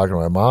 if I'm talking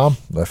to my mom,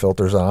 my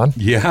filter's on.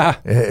 Yeah.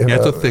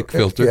 It's a thick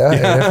filter. Yeah.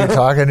 And if you're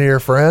talking to your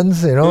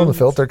friends, the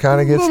filter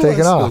kind of gets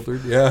taken off.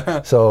 Filtered.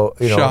 Yeah. So,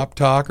 shop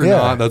talk or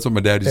not, that's what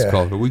my dad used to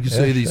call it. We can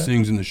say these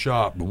things in the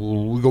shop, but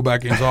we go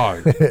back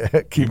inside.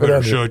 You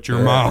better shut your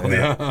mouth.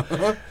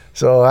 Yeah.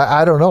 So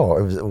I don't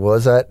know.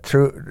 Was that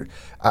true?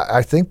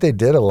 I think they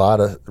did a lot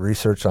of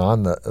research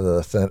on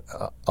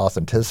the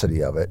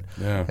authenticity of it.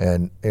 Yeah.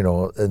 And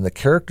and the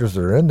characters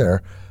that are in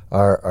there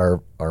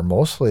are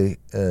mostly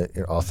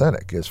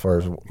authentic as far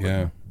as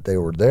they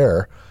were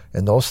there.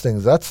 And those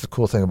things, that's the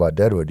cool thing about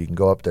Deadwood. You can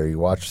go up there, you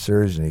watch the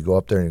series, and you go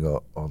up there and you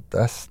go, oh,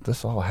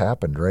 this all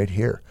happened right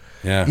here.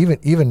 Yeah.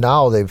 Even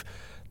now they've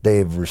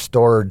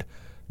restored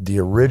the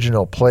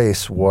original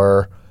place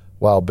where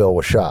Wild Bill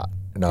was shot.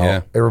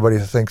 Now, everybody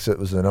thinks it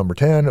was the number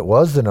 10. It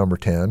was the number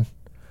 10,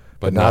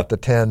 but not the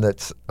 10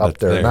 that's up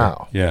there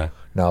now. Yeah.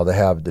 Now they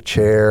have the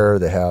chair.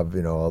 They have,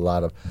 a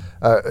lot of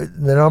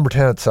the number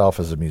 10 itself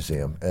is a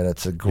museum, and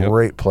it's a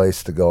great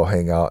place to go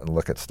hang out and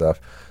look at stuff.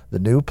 The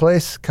new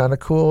place, kind of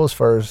cool as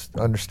far as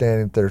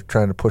understanding that they're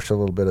trying to push a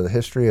little bit of the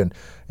history and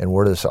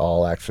where this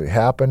all actually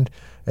happened.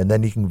 And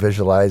then you can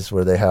visualize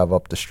where they have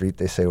up the street,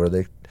 they say, where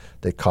they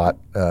caught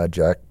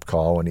Jack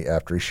Call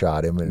after he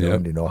shot him,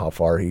 and how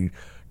far he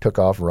took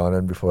off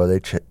running before they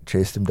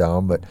chased him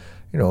down. But,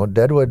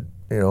 Deadwood,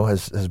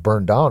 has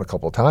burned down a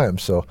couple of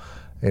times. So,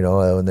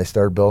 when they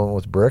started building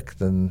with brick,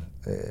 then,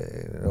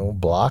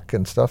 block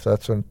and stuff,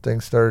 that's when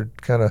things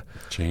started kind of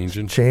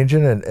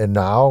changing. And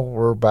now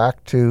we're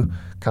back to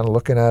kind of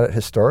looking at it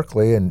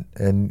historically, and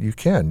you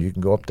can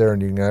go up there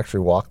and you can actually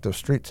walk those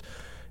streets.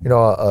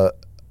 The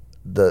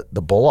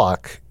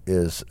Bullock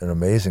is an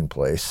amazing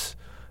place.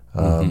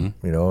 And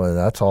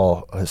that's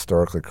all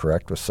historically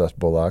correct with Seth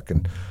Bullock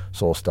and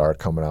Soul Star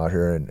coming out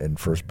here and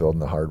first building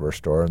the hardware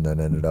store, and then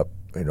ended up,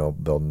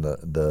 building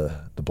the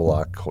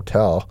Bullock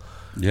Hotel.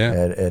 Yeah.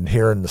 And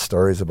hearing the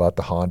stories about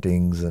the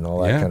hauntings and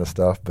all that kind of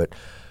stuff. But,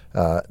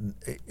 and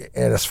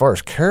as far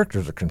as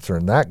characters are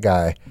concerned, that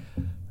guy,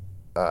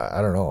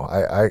 I don't know,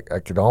 I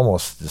could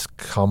almost just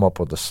come up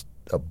with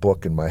a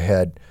book in my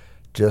head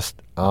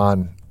just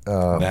on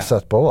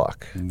Seth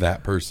Bullock.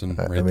 That person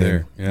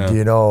there. Yeah. Do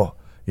you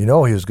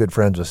know he was good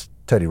friends with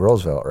Teddy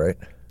Roosevelt, right?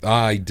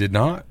 I did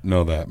not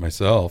know that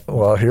myself.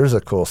 Well, here's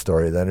a cool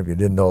story then, if you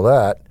didn't know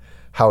that,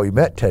 how he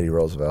met Teddy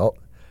Roosevelt.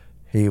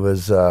 He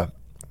was,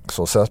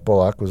 so Seth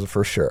Bullock was the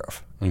first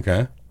sheriff.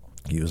 Okay.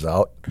 He was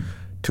out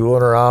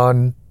tooling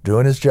around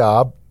doing his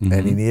job,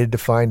 and he needed to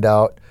find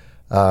out,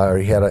 or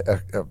he had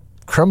a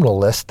criminal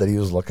list that he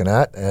was looking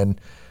at,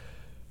 and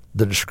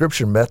the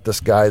description met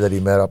this guy that he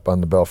met up on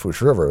the Belle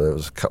Fourche River. There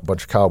was a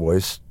bunch of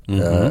cowboys,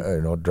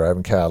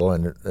 driving cattle,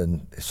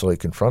 and so he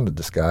confronted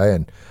this guy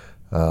and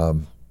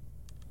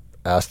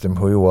asked him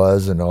who he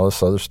was and all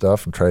this other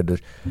stuff,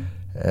 and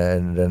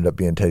and it ended up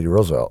being Teddy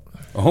Roosevelt.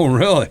 Oh,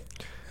 really?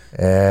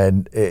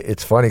 And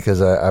it's funny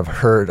because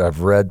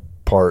I've read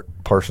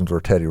portions where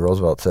Teddy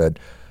Roosevelt said,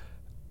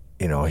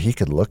 he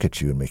could look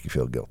at you and make you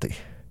feel guilty.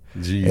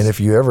 Jeez. And if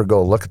you ever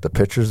go look at the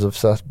pictures of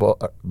Seth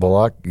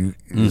Bullock,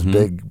 his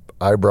big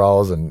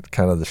eyebrows and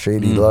kind of the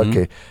shady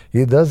look,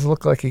 he does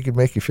look like he could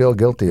make you feel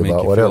guilty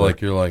about whatever. Feel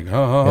like you're like,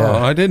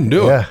 I didn't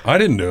do it. I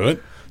didn't do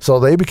it. So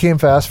they became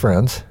fast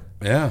friends.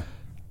 Yeah.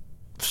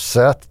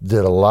 Seth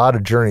did a lot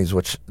of journeys,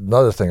 which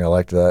another thing I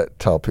like to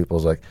tell people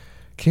is like,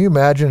 can you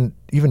imagine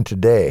even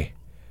today,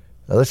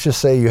 let's just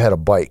say you had a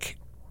bike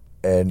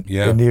and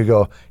you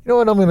go,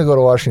 I'm going to go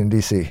to Washington,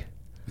 D.C.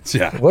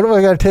 Yeah. What do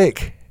I got to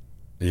take?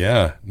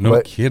 Yeah,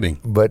 no kidding.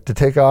 But to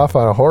take off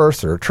on a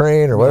horse or a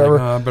train or whatever.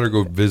 I better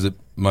go visit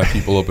my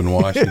people up in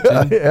Washington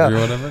or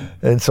whatever.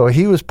 And so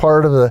he was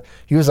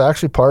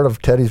actually part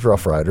of Teddy's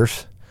Rough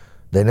Riders.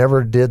 They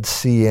never did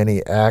see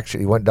any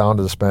action. He went down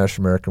to the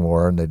Spanish-American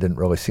War, and they didn't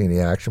really see any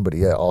action, but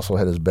he also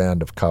had his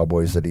band of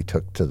cowboys that he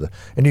took and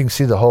you can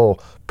see the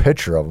whole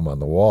picture of him on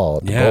the wall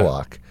at the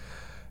Bullock.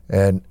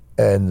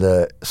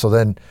 So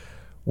then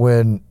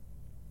when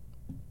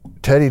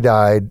Teddy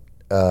died,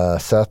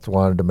 Seth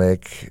wanted to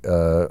make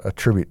a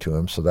tribute to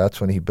him, so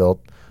that's when he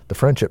built the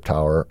Friendship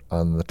Tower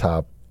on the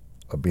top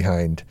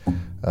behind,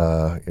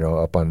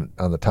 up on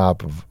the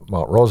top of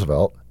Mount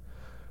Roosevelt.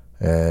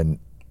 And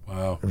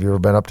wow, have you ever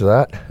been up to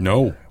that?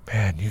 No.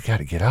 Man, you got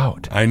to get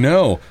out. I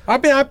know.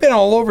 I've been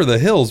all over the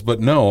hills, but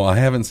no, I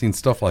haven't seen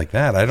stuff like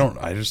that. I don't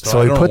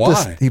know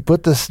why. He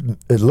put this.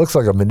 It looks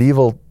like a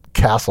medieval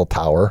castle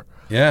tower.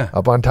 Yeah.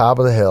 Up on top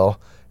of the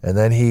hill, and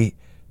then he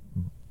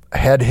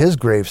had his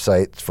grave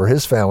site for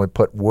his family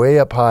put way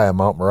up high on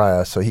Mount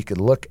Moriah, so he could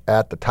look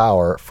at the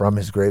tower from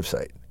his grave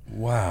site.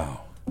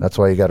 Wow. That's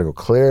why you got to go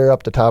clear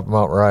up the top of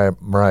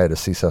Mount Moriah to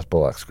see Seth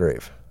Bullock's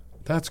grave.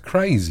 That's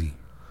crazy.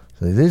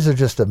 So these are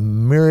just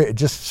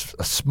just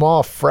a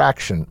small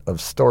fraction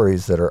of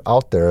stories that are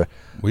out there.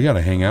 We got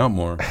to hang out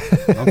more.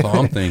 That's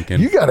all I'm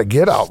thinking. You got to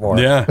get out more.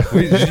 Yeah.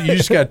 You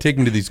just got to take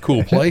me to these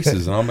cool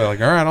places. And I'll be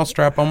like, all right, I'll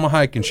strap on my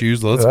hiking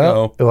shoes. Let's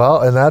go.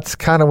 Well, and that's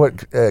kind of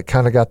what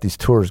kind of got these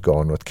tours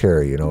going with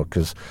Carrie,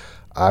 because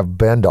I've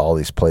been to all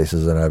these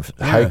places and I've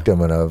hiked them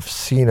and I've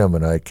seen them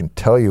and I can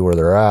tell you where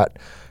they're at.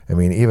 I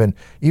mean, even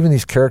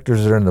these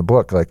characters that are in the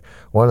book, like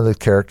one of the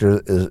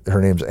characters,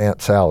 her name's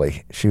Aunt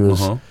Sally. She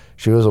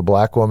was a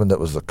black woman that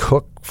was the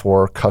cook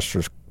for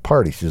Custer's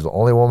party. She's the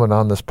only woman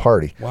on this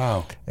party.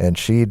 Wow. And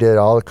she did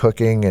all the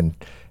cooking,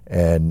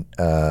 and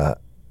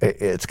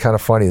it's kind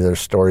of funny. There's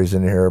stories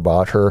in here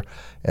about her.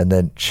 And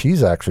then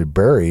she's actually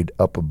buried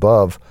up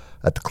above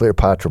at the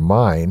Cleopatra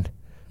Mine,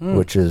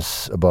 which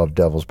is above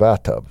Devil's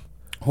Bathtub.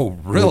 Oh,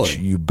 really? Which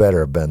you better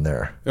have been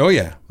there. Oh,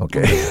 yeah.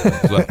 Okay.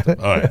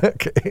 All right.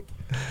 Okay.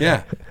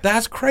 Yeah.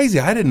 That's crazy.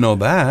 I didn't know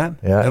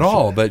that at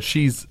all. That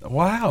she's,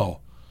 wow.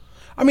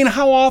 I mean,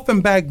 how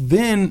often back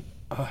then,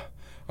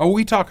 are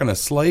we talking a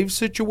slave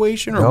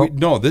situation? Or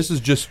no, this is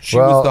just, she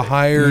was the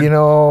hired. In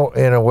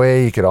a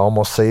way, you could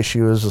almost say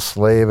she was a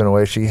slave. In a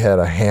way, she had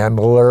a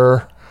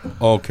handler.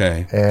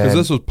 Okay. Because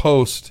this was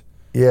post.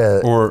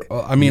 Yeah. Or,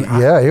 I mean.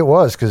 Yeah, it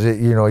was. Because,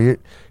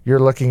 you're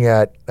looking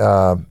at,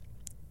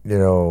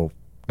 not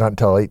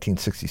until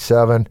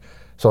 1867.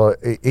 So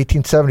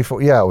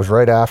 1874, yeah, it was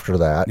right after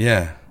that.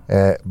 Yeah.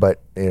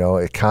 But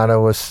it kind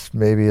of was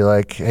maybe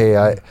like,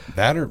 hey,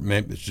 that or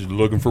maybe she's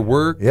looking for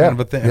work, yeah, kind of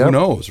a thing. Yep. Who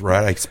knows,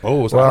 right? I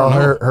suppose. Well, I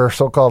don't know. her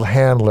so-called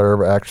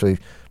handler actually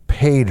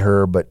paid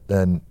her, but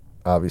then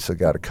obviously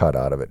got a cut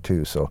out of it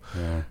too. So,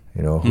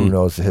 who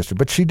knows the history?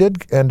 But she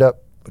did end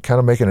up kind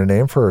of making a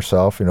name for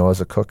herself, as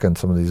a cook in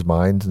some of these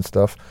mines and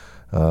stuff.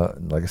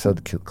 Like I said,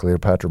 the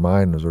Cleopatra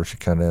mine was where she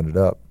kind of ended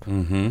up.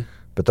 Mm-hmm.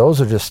 But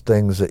those are just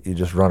things that you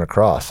just run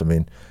across. I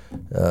mean,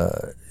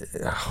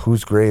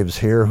 whose graves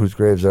here, whose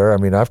graves there? I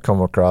mean, I've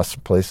come across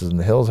places in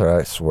the hills there,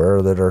 I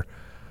swear, that are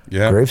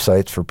grave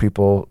sites for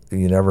people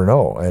you never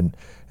know. And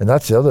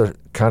that's the other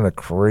kind of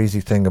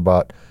crazy thing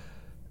about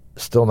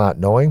still not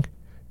knowing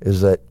is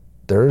that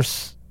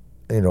there's,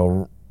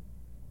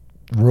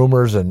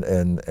 rumors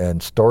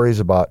and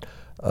stories about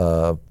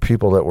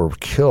people that were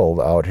killed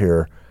out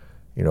here,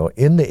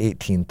 in the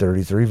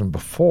 1830s or even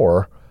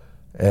before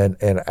and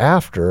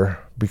after,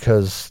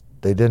 because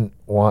they didn't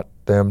want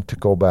them to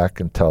go back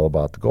and tell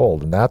about the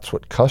gold. And that's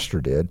what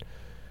Custer did,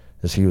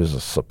 is he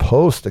was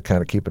supposed to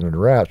kind of keep it in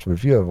wraps. But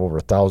if you have over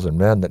 1,000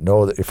 men that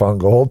know that you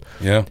found gold,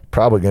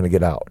 probably going to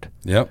get out.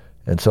 Yep.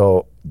 And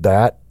so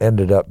that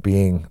ended up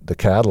being the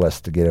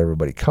catalyst to get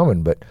everybody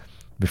coming. But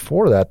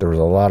before that, there was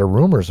a lot of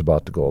rumors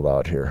about the gold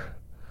out here.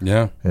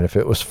 Yeah. And if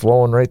it was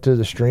flowing right through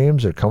the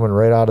streams or coming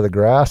right out of the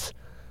grass,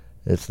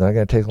 it's not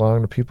going to take long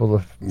for people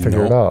to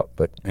figure it out.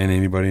 But and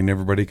anybody and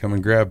everybody come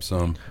and grab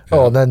some.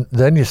 Oh, and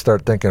then you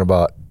start thinking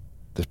about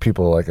the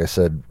people, like I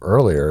said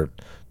earlier,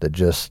 that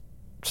just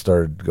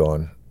started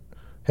going,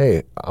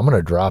 hey, I'm going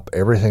to drop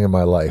everything in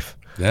my life.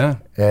 Yeah.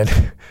 And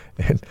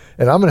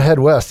I'm going to head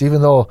west,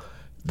 even though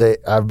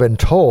I've been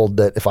told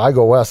that if I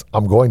go west,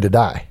 I'm going to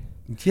die.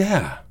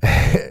 Yeah.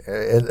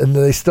 and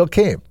they still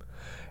came.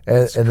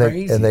 And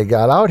they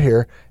got out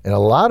here, and a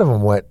lot of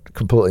them went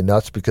completely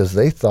nuts because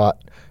they thought,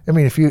 I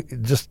mean, if you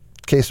just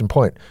case in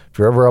point, if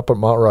you're ever up at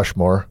Mount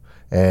Rushmore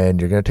and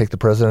you're going to take the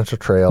Presidential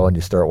Trail and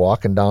you start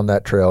walking down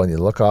that trail and you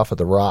look off at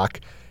the rock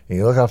and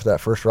you look off at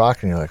that first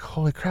rock and you're like,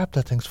 holy crap,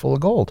 that thing's full of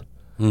gold,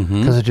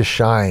 because it just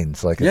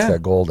shines like it's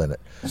got gold in it.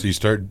 So you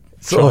start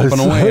chopping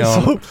away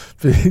on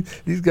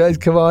these guys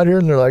come out here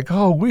and they're like,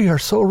 oh, we are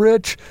so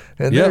rich,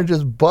 and they're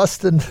just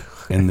busting.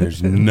 And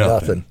there's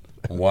nothing.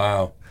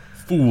 Wow.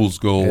 Fool's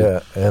gold.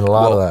 Yeah, and a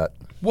lot of that.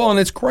 Well, and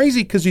it's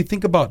crazy because you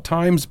think about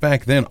times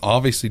back then,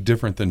 obviously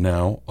different than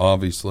now,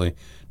 obviously.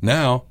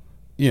 Now,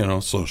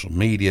 social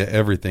media,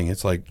 everything,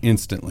 it's like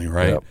instantly,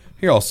 right? Yep.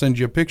 Here, I'll send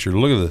you a picture.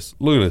 Look at this.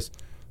 Look at this.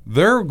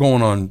 They're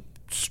going on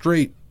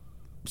straight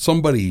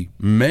somebody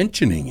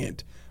mentioning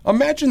it.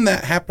 Imagine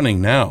that happening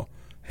now.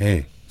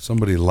 Hey,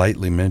 somebody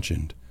lightly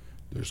mentioned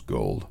there's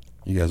gold.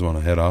 You guys want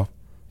to head off?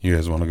 You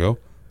guys want to go?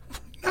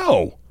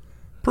 No.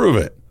 Prove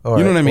it. All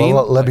you know right. what I mean?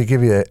 Well, let me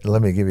give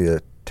you a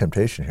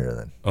temptation here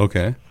then.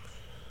 Okay.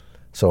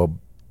 So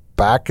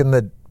back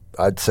in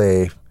I'd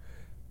say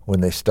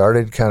when they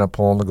started kind of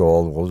pulling the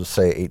gold, we'll just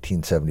say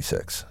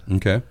 1876.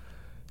 Okay.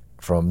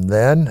 From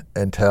then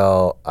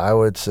until I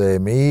would say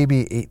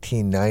maybe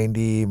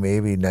 1890,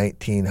 maybe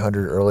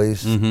 1900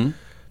 earlies,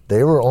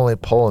 they were only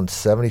pulling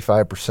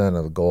 75%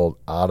 of the gold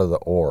out of the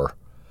ore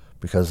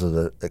because of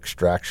the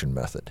extraction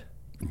method.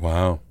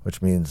 Wow.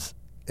 Which means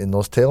in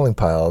those tailing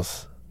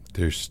piles,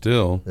 there's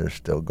still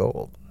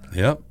gold.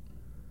 Yep.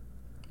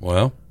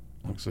 Well,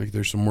 looks like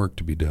there's some work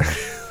to be done.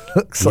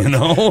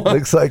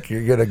 looks like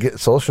you're going to get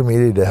social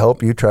media to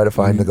help you try to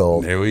find the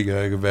gold. There we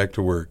go. Go back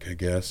to work, I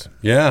guess.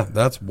 Yeah,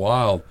 that's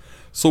wild.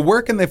 So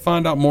where can they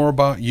find out more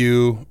about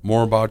you,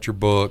 more about your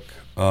book?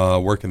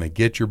 Where can they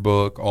get your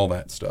book? All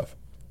that stuff.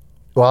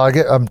 Well,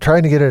 I'm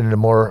trying to get it into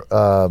more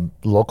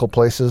local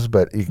places,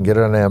 but you can get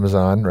it on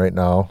Amazon right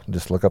now.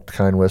 Just look up The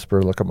Kind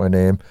Whisper, look up my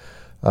name.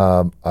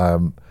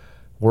 I'm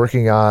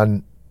working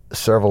on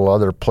several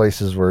other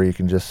places where you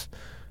can just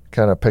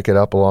kind of pick it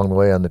up along the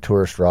way on the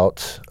tourist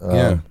routes.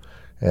 And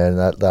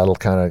that'll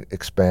kind of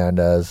expand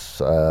as,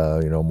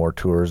 more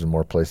tours and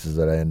more places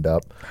that I end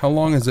up. How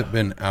long has it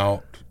been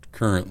out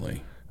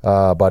currently?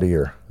 About a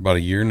year. About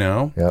a year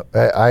now?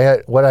 Yeah.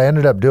 What I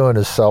ended up doing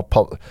is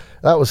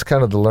that was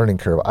kind of the learning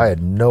curve. I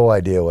had no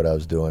idea what I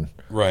was doing.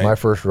 Right. My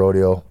first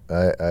rodeo,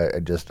 I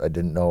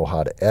didn't know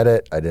how to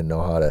edit. I didn't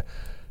know how to,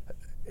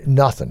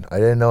 nothing. I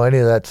didn't know any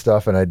of that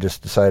stuff, and I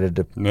just decided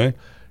to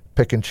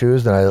pick and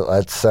choose, and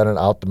I'd sent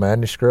out the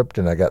manuscript,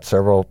 and I got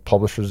several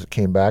publishers that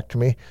came back to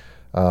me.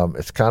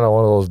 It's kind of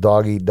one of those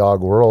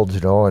dog-eat-dog worlds,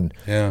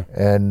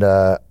 and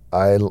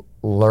I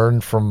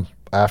learned from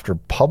after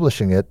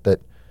publishing it that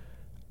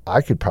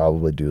I could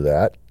probably do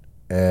that,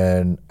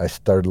 and I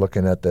started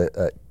looking at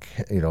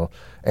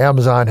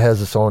Amazon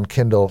has its own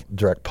Kindle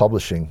direct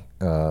publishing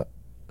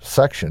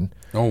section.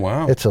 Oh,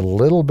 wow. It's a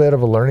little bit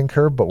of a learning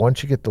curve, but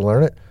once you get to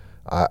learn it,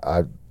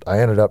 I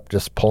ended up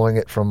just pulling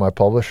it from my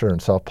publisher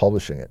and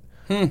self-publishing it,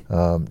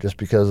 just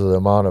because of the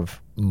amount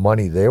of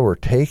money they were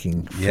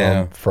taking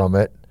from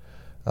it,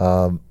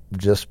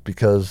 just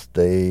because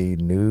they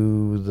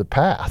knew the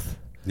path.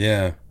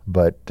 Yeah.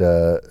 But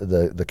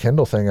the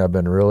Kindle thing I've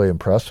been really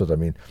impressed with. I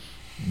mean,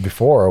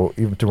 before,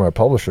 even through my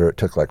publisher, it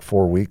took like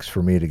 4 weeks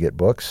for me to get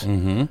books.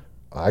 Mm-hmm.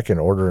 I can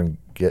order and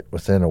get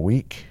within a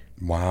week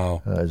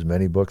Wow. as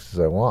many books as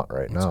I want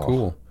That's now.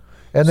 cool.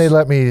 And they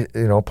let me,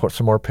 put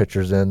some more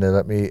pictures in. They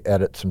let me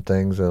edit some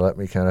things. They let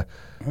me kind of,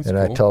 and cool.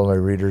 I tell my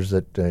readers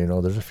that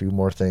there's a few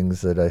more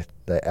things that I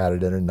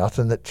added in, and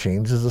nothing that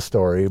changes the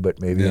story,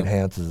 but maybe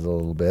enhances it a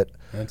little bit.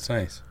 That's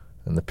nice.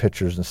 And the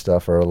pictures and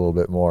stuff are a little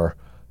bit more,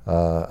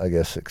 I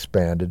guess,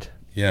 expanded.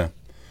 Yeah.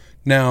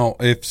 Now,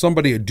 if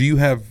somebody, do you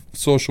have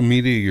social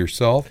media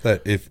yourself?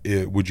 That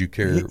would you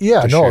care?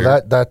 Yeah, to no,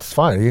 share? that's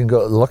fine. You can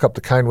go look up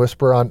the Kind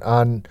Whisper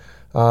on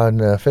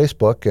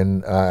Facebook,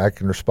 and I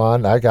can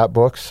respond. I got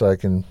books. I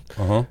can,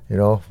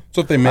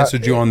 So if they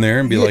message you on there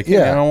and be like, "Hey,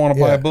 yeah, I want to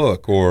buy yeah. a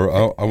book,"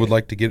 or I would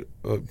like to get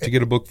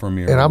a book from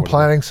you, and I'm whatever.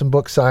 planning some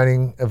book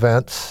signing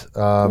events,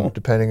 Cool.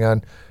 depending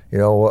on,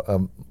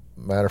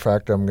 matter of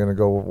fact, I'm going to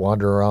go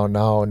wander around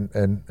now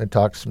and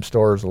talk to some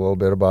stores a little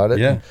bit about it.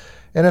 Yeah.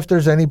 And if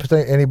there's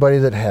anybody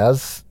that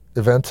has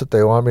events that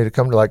they want me to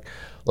come to, like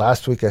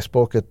last week I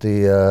spoke at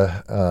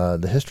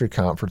the history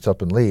conference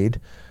up in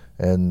Lead,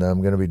 and I'm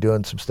going to be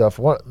doing some stuff.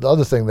 The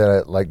other thing that I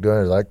like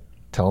doing is I like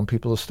telling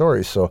people the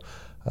stories. So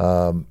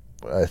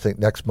I think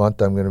next month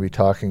I'm going to be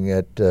talking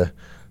at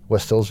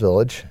West Hills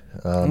Village,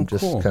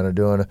 just cool. kind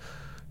of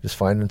just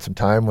finding some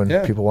time when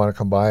Yeah. people want to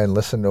come by and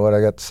listen to what I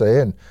got to say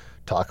and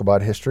talk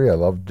about history. I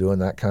love doing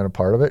that kind of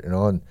part of it,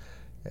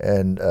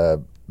 and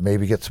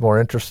maybe get some more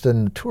interest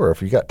in the tour.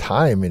 If you got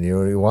time and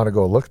you want to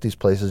go look at these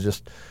places,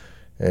 just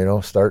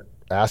start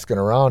asking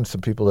around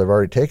some people that have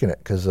already taken it,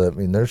 because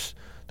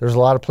there's a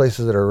lot of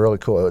places that are really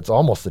cool. It's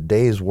almost a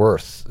day's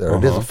worth.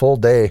 It is a full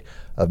day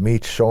of me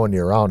showing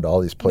you around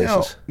all these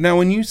places. Now,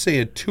 when you say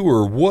a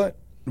tour, what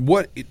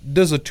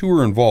does a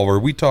tour involve? Are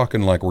we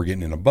talking like we're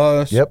getting in a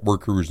bus? Yep. We're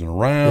cruising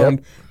around.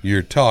 Yep.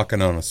 You're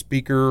talking on a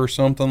speaker or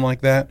something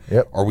like that?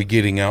 Yep. Are we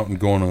getting out and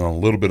going on a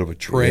little bit of a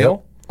trail?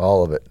 Yep,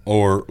 all of it.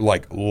 Or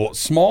like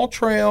small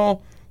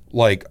trail,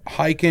 like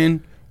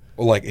hiking,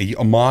 like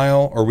a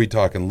mile? Are we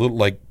talking little,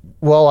 like?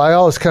 Well, I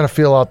always kind of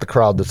feel out the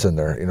crowd that's in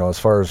there, as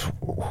far as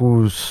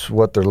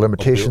what their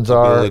limitations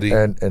Ability.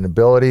 are and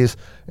abilities.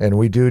 And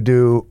we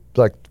do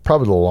like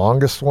probably the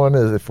longest one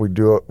is if we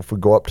go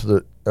up to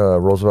the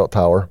Roosevelt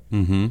Tower.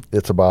 Mm-hmm.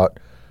 It's about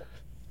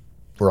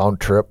round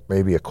trip,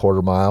 maybe a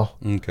quarter mile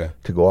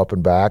to go up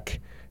and back.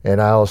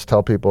 And I always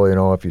tell people,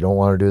 if you don't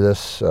want to do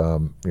this,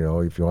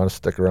 if you want to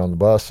stick around the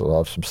bus, we'll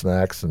have some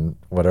snacks and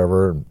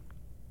whatever. And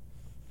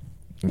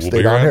We'll stay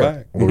be down right here.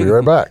 back. We'll be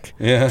right back.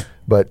 Yeah.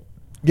 But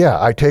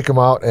yeah, I take them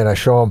out and I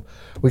show them.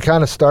 We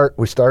start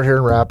here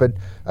in Rapid.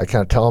 I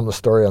kind of tell them the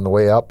story on the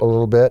way up a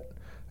little bit.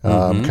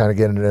 Kind of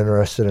getting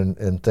interested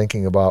in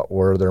thinking about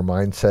where their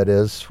mindset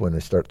is when they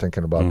start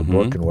thinking about the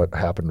book and what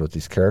happened with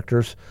these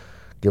characters.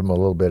 Give them a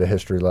little bit of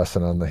history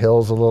lesson on the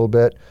hills a little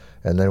bit.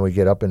 And then we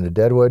get up into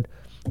Deadwood.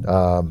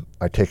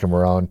 I take them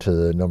around to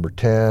the number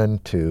 10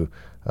 to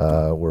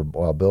where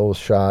Wild Bill was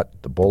shot,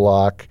 the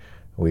Bullock.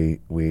 We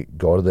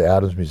go to the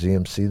Adams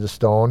Museum, see the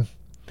stone.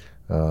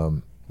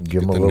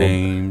 Give them a the little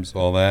names,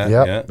 all that.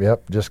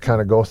 Yep. Just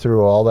kind of go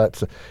through all that.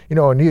 So,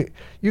 and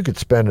you could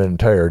spend an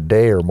entire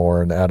day or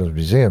more in the Adams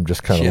Museum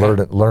just kind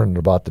of learning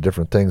about the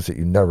different things that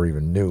you never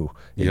even knew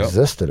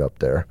existed up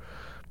there.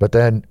 But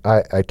then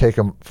I take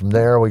them from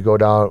there. We go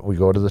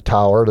to the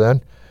tower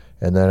then,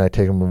 and then I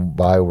take them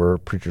by where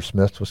Preacher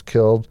Smith was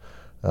killed.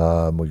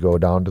 We go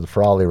down to the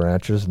Frawley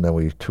ranches, and then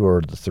we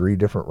tour the 3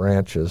 different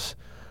ranches.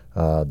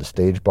 The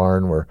stage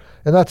barn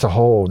and that's a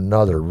whole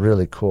nother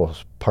really cool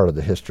part of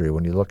the history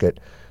when you look at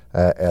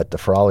the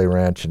Frawley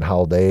Ranch and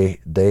how they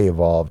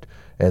evolved.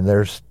 And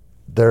there's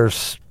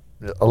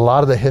a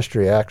lot of the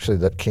history actually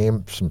that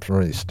came from some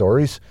of these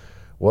stories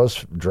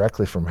was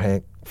directly from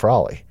Hank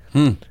Frawley.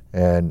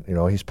 And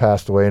he's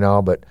passed away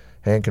now, but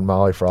Hank and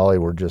Molly Frawley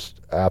were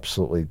just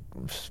absolutely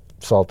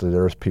salt of the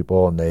earth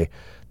people, and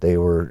they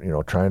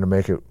were, trying to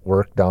make it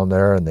work down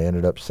there, and they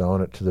ended up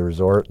selling it to the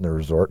resort, and the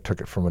resort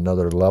took it from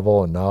another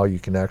level, and now you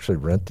can actually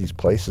rent these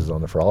places on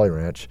the Frawley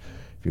Ranch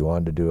if you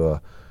wanted to do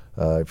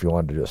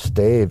a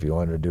stay, if you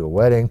wanted to do a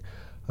wedding,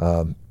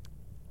 and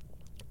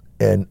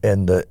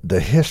the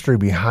history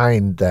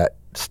behind that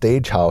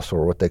stage house,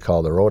 or what they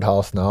call the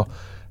roadhouse now,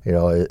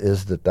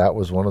 is that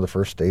was one of the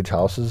first stage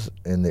houses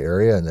in the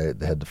area, and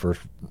they had the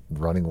first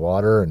running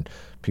water, and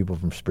people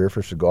from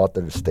Spearfish would go out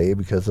there to stay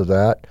because of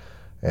that,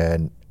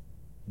 and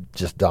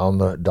just down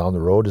the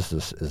road is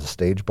the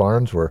stage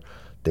barns where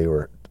they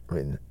were.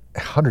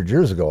 100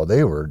 years ago,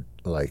 they were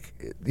like,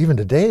 even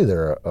today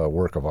they're a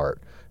work of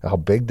art. How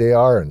big they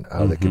are and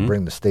how they could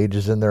bring the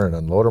stages in there and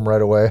unload them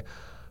right away.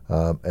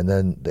 And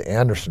then the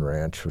Anderson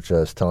Ranch, which I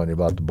was telling you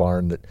about, the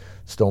barn, that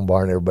stone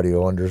barn. Everybody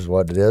wonders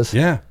what it is.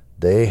 Yeah,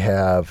 they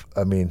have.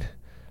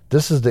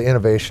 This is the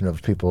innovation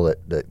of people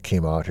that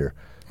came out here.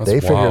 They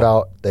figured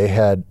out they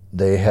had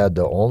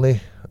the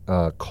only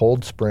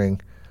cold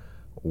spring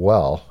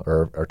well,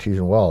 or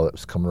artesian well, that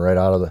was coming right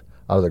out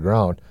of the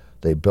ground.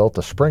 They built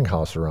a spring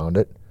house around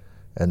it,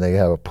 and they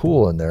have a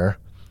pool in there,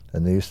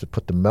 and they used to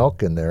put the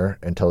milk in there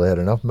until they had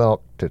enough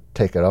milk to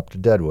take it up to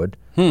Deadwood,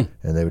 and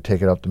they would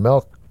take it up the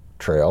milk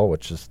trail,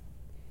 which is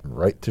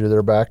right through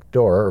their back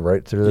door,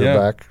 right through their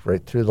back,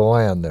 right through the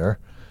land there,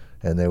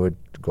 and they would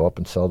go up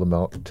and sell them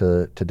out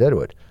to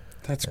Deadwood.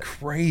 That's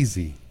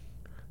crazy.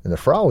 And the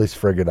Frawleys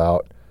figured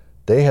out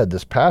they had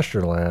this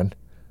pasture land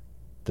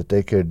that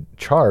they could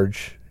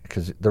charge,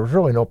 because there was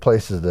really no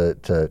places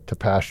to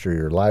pasture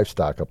your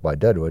livestock up by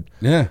Deadwood.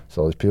 Yeah.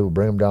 So these people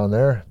bring them down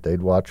there,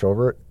 they'd watch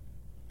over it,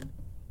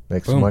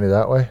 make some money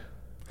that way.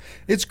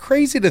 It's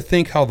crazy to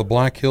think how the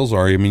Black Hills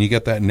are. I mean, you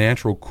got that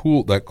natural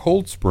that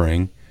cold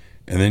spring,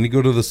 and then you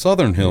go to the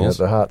southern hills,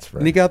 you got the hot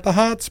spring. And you got the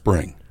hot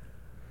spring.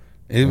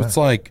 It's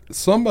like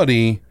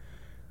somebody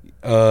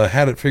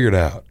had it figured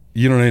out.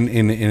 You know,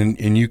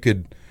 and you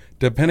could,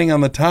 depending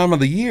on the time of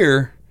the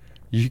year,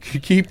 you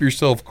could keep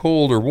yourself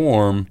cold or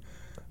warm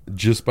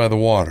just by the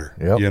water.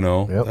 Yep. You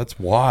know, that's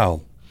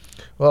wild.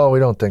 Well, we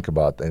don't think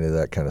about any of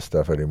that kind of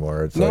stuff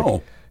anymore. It's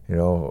like, you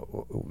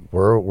know,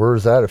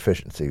 where's that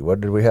efficiency?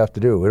 What did we have to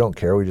do? We don't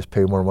care. We just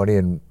pay more money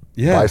and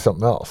buy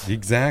something else.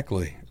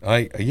 Exactly.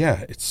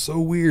 It's so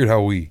weird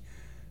how we,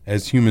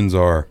 as humans,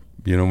 are.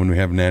 You know, when we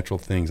have natural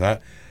things.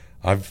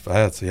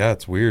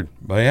 It's weird.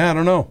 But I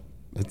don't know.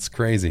 It's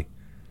crazy.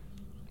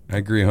 I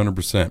agree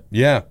 100%.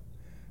 Yeah.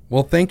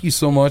 Well, thank you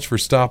so much for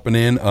stopping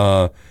in.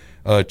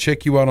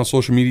 Check you out on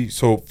social media.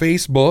 So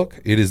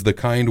Facebook, it is The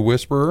Kind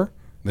Whisperer.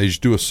 They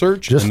just do a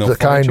search. Just and The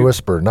Kind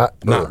Whisperer, not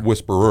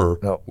Whisperer.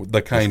 No,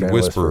 The Kind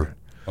Whisperer.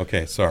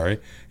 Okay, sorry.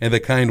 And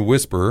The Kind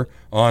Whisperer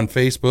on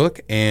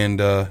Facebook, and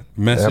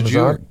message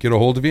Amazon. you, get a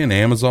hold of you on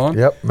Amazon.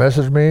 Yep,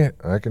 message me.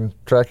 I can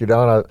track you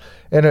down.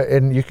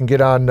 And you can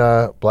get on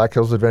Black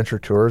Hills Adventure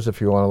Tours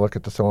if you want to look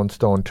at the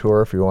Stone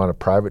tour, if you want a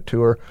private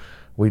tour.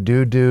 We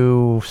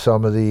do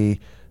some of the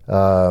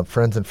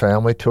friends and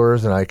family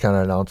tours, and I kind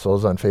of announce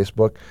those on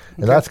Facebook.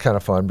 And that's kind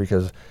of fun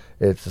because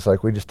it's just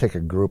like we just take a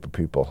group of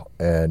people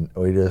and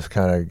we just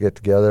kind of get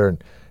together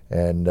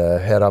and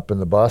head up in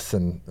the bus.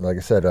 And like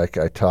I said, I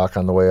talk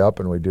on the way up,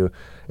 and we do.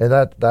 And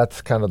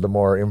that's kind of the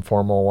more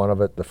informal one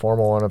of it. The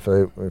formal one,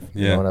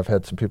 you know, and I've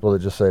had some people that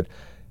just said,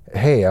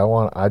 "Hey,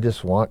 I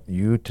just want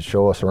you to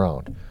show us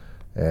around."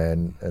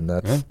 And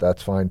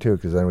that's fine too,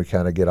 because then we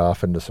kind of get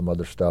off into some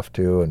other stuff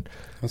too.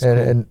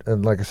 And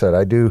like I said,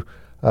 I do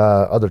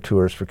other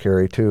tours for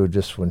Carrie too,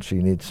 just when she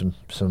needs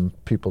some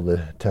people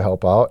to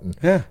help out. And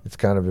it's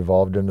kind of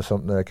evolved into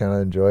something that I kind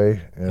of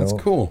enjoy. That's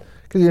cool.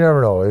 Because you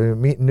never know.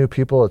 Meeting new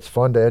people, it's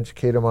fun to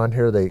educate them on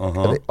here. They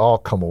all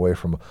come away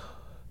from,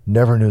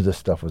 never knew this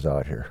stuff was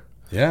out here.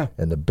 Yeah.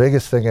 And the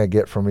biggest thing I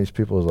get from these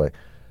people is like,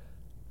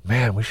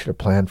 man, we should have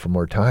planned for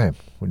more time.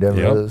 We never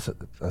knew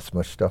that's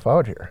much stuff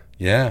out here.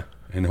 Yeah.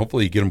 And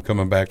hopefully you get them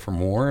coming back for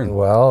more.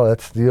 Well,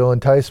 that's the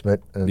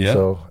enticement. And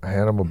so I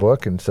hand them a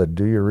book and said,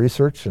 do your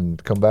research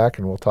and come back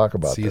and we'll talk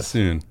about See this.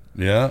 you soon.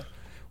 Yeah.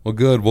 Well,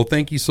 good. Well,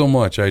 thank you so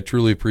much. I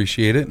truly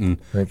appreciate it.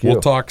 And thank you.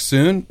 We'll talk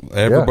soon.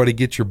 Everybody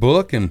get your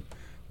book, and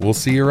we'll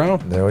see you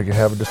around. Then we can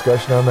have a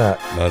discussion on that.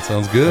 That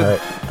sounds good. All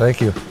right. Thank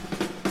you.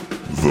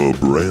 The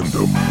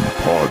Brandom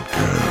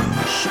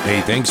Podcast. Hey,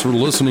 thanks for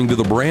listening to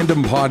the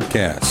Brandom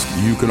Podcast.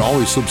 You can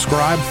always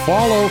subscribe,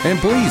 follow, and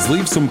please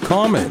leave some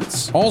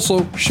comments.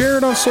 Also, share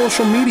it on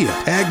social media.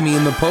 Tag me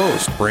in the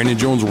post. Brandon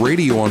Jones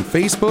Radio on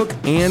Facebook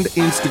and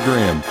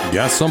Instagram.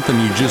 Got something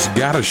you just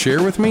gotta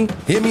share with me?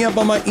 Hit me up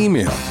on my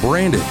email,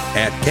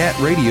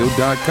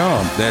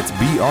 brandon@catradio.com. That's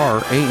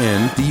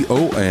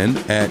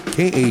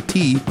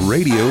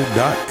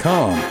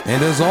BRANDON@KATradio.com.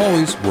 And as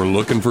always, we're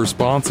looking for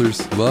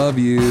sponsors. Love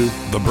you.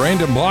 The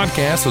Brandon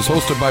Podcast is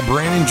hosted by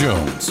Brandon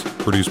Jones.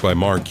 Produced by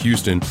Mark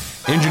Houston.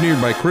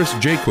 Engineered by Chris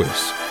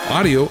Jaquist.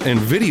 Audio and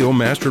video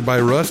mastered by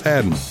Russ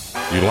Haddon.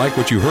 If you like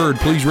what you heard,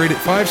 please rate it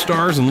 5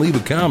 stars and leave a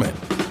comment.